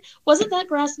imagination. Wasn't that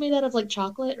grass made out of, like,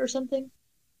 chocolate or something?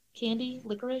 Candy?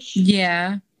 Licorice?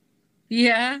 Yeah.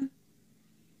 Yeah.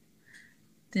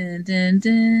 Dun, dun,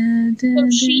 dun, dun, So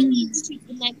she dun. needs to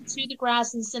connect to the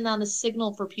grass and send out a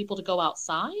signal for people to go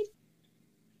outside?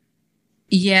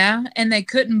 Yeah, and they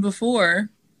couldn't before.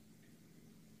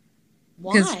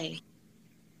 Why?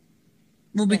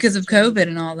 Well, because of COVID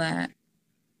and all that.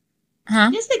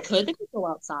 Huh? Yes, they could. They could go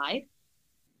outside.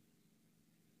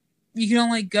 You can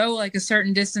only go, like, a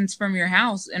certain distance from your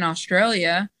house in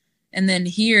Australia. And then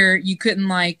here, you couldn't,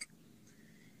 like,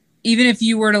 even if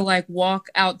you were to, like, walk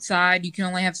outside, you can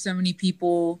only have so many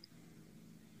people,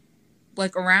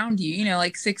 like, around you, you know,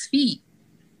 like 6 feet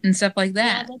and stuff like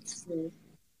that. Yeah, that's true.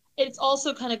 It's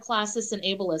also kind of classist and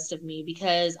ableist of me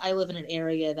because I live in an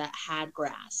area that had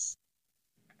grass.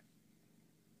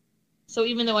 So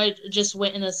even though I just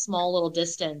went in a small little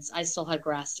distance, I still had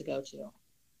grass to go to.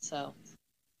 So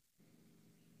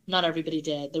not everybody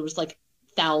did. There was, like,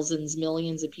 thousands,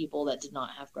 millions of people that did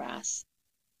not have grass.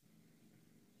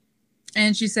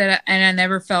 And she said, and I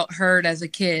never felt heard as a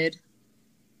kid.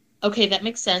 Okay, that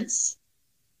makes sense.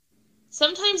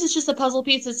 Sometimes it's just a puzzle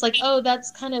piece. It's like, oh,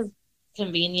 that's kind of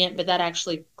convenient, but that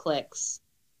actually clicks.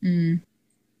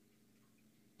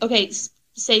 Okay,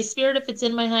 say, Spirit, if it's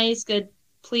in my highest good,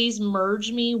 please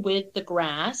merge me with the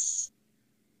grass.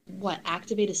 What?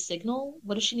 Activate a signal?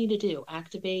 What does she need to do?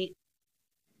 Activate.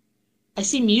 I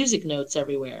see music notes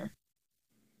everywhere.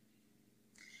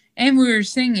 And we were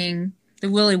singing the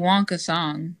Willy Wonka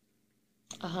song.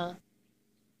 Uh-huh.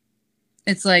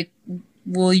 It's like,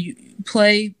 will you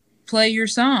play your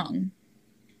song?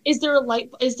 Is there a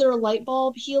light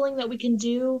bulb healing that we can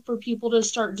do for people to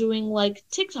start doing, like,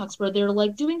 TikToks where they're,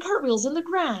 like, doing cartwheels in the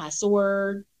grass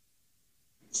or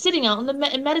sitting out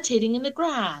and meditating in the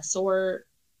grass, or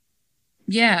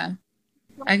Yeah,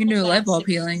 I can do a light bulb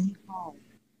healing.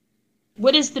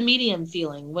 What is the medium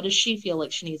feeling? What does she feel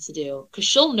like she needs to do? Because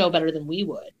she'll know better than we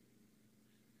would.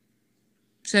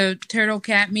 So, Turtle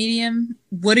Cat Medium,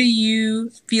 what do you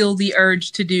feel the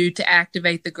urge to do to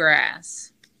activate the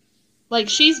grass? Like,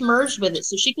 she's merged with it,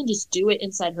 so she can just do it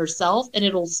inside herself, and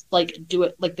it'll, like, do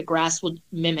it like the grass would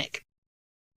mimic.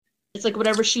 It's like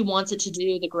whatever she wants it to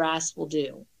do, the grass will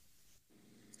do.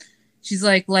 She's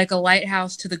like a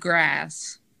lighthouse to the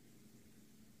grass.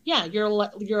 Yeah, you're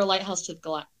a lighthouse to the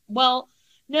glass. Well,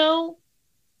 no,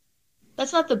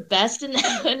 that's not the best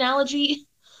analogy,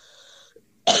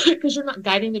 because you're not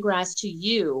guiding the grass to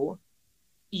you.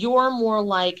 You're more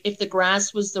like, if the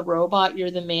grass was the robot,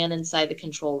 you're the man inside the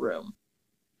control room.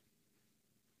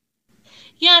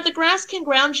 Yeah, the grass can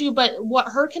ground you, but what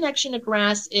her connection to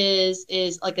grass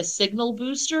is like a signal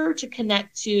booster to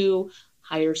connect to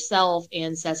higher self,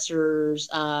 ancestors,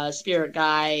 spirit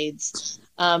guides,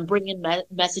 bring in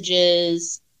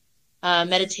messages,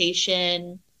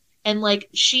 meditation. And like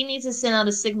she needs to send out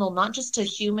a signal not just to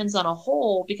humans on a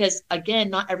whole, because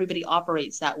again, not everybody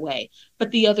operates that way,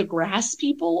 but the other grass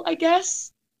people, I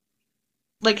guess,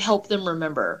 like help them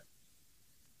remember.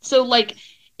 So like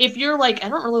if you're like, I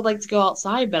don't really like to go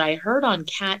outside, but I heard on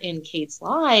Kat and Kate's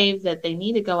live that they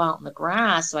need to go out in the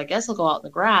grass, so I guess I'll go out in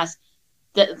the grass.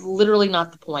 That's literally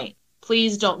not the point.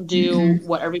 Please don't do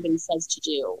what everybody says to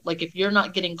do. Like if you're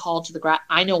not getting called to the grass,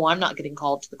 I know I'm not getting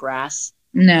called to the grass.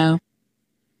 No.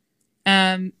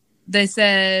 They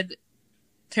said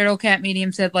Turtle Cat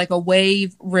Medium said like a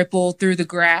wave ripple through the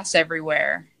grass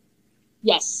everywhere.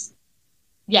 Yes.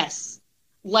 Yes.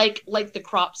 Like the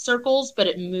crop circles, but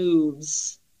it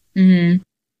moves. Mm-hmm.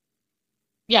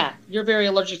 Yeah, you're very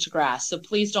allergic to grass, so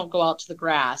please don't go out to the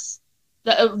grass.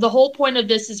 The whole point of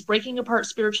this is breaking apart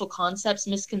spiritual concepts,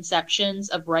 misconceptions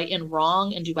of right and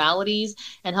wrong and dualities,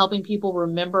 and helping people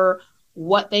remember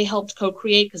what they helped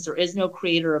co-create, because there is no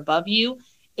creator above you,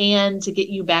 and to get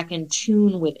you back in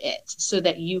tune with it so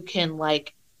that you can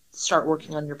like start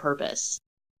working on your purpose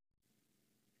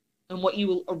and what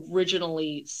you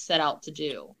originally set out to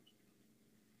do.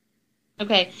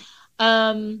 Okay.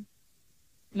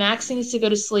 Max needs to go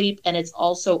to sleep, and it's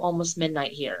also almost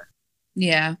midnight here.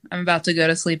 Yeah, I'm about to go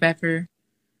to sleep after.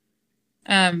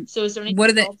 So is there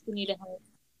anything else we need to help?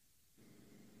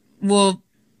 Well,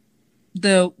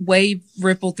 the wave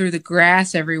ripple through the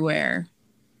grass everywhere.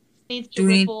 It needs to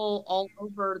ripple all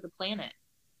over the planet,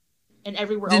 and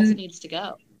everywhere else it needs to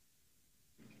go.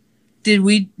 Didn't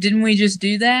we just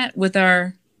do that with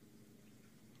our?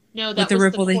 No, that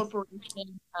was the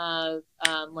corporation of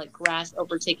like grass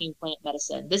overtaking plant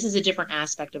medicine. This is a different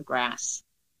aspect of grass.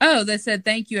 Oh, they said,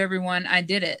 thank you, everyone. I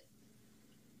did it.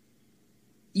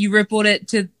 You rippled it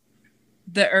to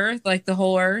the earth, like the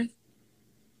whole earth?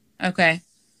 Okay.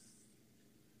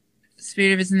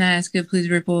 Spirit of Its Nazca, please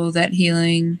ripple that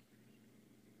healing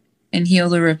and heal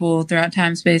the ripple throughout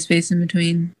time, space in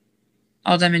between.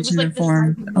 All dimensions and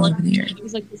form all over the earth. It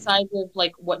was like the size of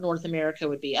like what North America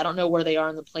would be. I don't know where they are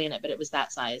on the planet, but it was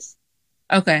that size.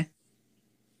 Okay.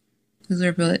 Please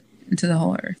ripple it into the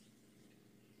whole earth.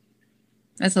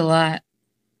 That's a lot.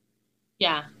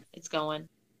 Yeah, it's going.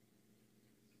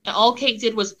 And all Kate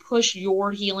did was push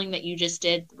your healing that you just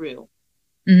did through.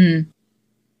 Mm-hmm.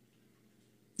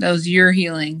 That was your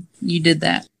healing. You did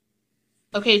that.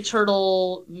 Okay,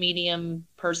 turtle medium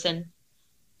person.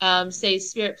 Say,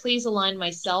 Spirit, please align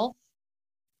myself,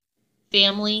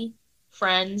 family,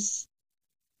 friends.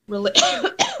 You've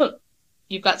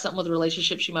got something with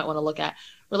relationships you might want to look at.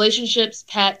 Relationships,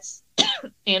 pets,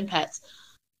 and pets.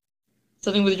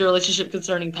 Something with your relationship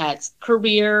concerning pets.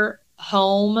 Career,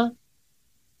 home,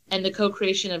 and the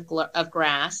co-creation of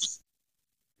grass.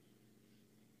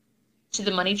 To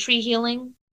the money tree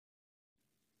healing.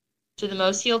 To the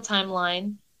most healed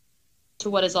timeline. To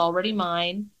what is already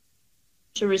mine.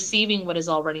 To receiving what is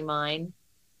already mine.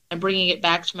 And bringing it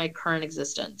back to my current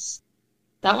existence.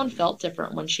 That one felt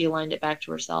different when she aligned it back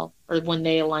to herself. Or when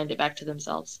they aligned it back to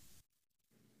themselves.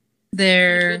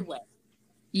 They're... In a good way.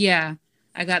 Yeah.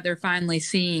 I got there finally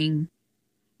seeing.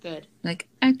 Good. Like,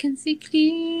 I can see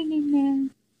clearly now.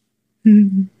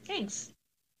 Thanks.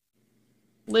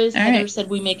 Liz Heather said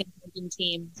we make an amazing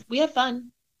team. We have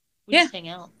fun. We just hang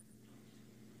out.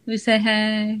 We say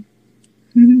hi.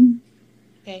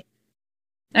 Okay.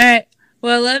 All right.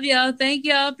 Well, I love y'all. Thank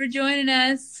y'all for joining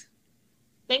us.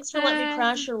 Thanks for letting me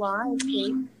crash your live,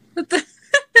 Kate. This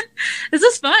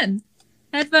was fun.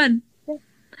 I had fun.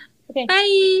 Okay.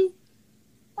 Bye.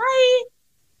 Bye.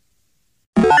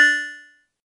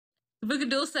 To book a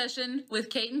dual session with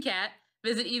Kate and Kat,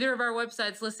 visit either of our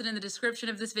websites listed in the description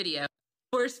of this video.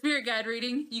 For a spirit guide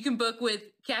reading, you can book with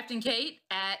Captain Kate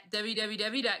at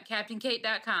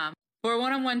www.captainkate.com. For a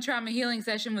one-on-one trauma healing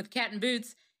session with Cat and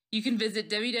Boots, you can visit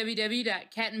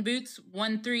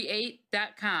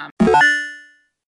www.catandboots138.com.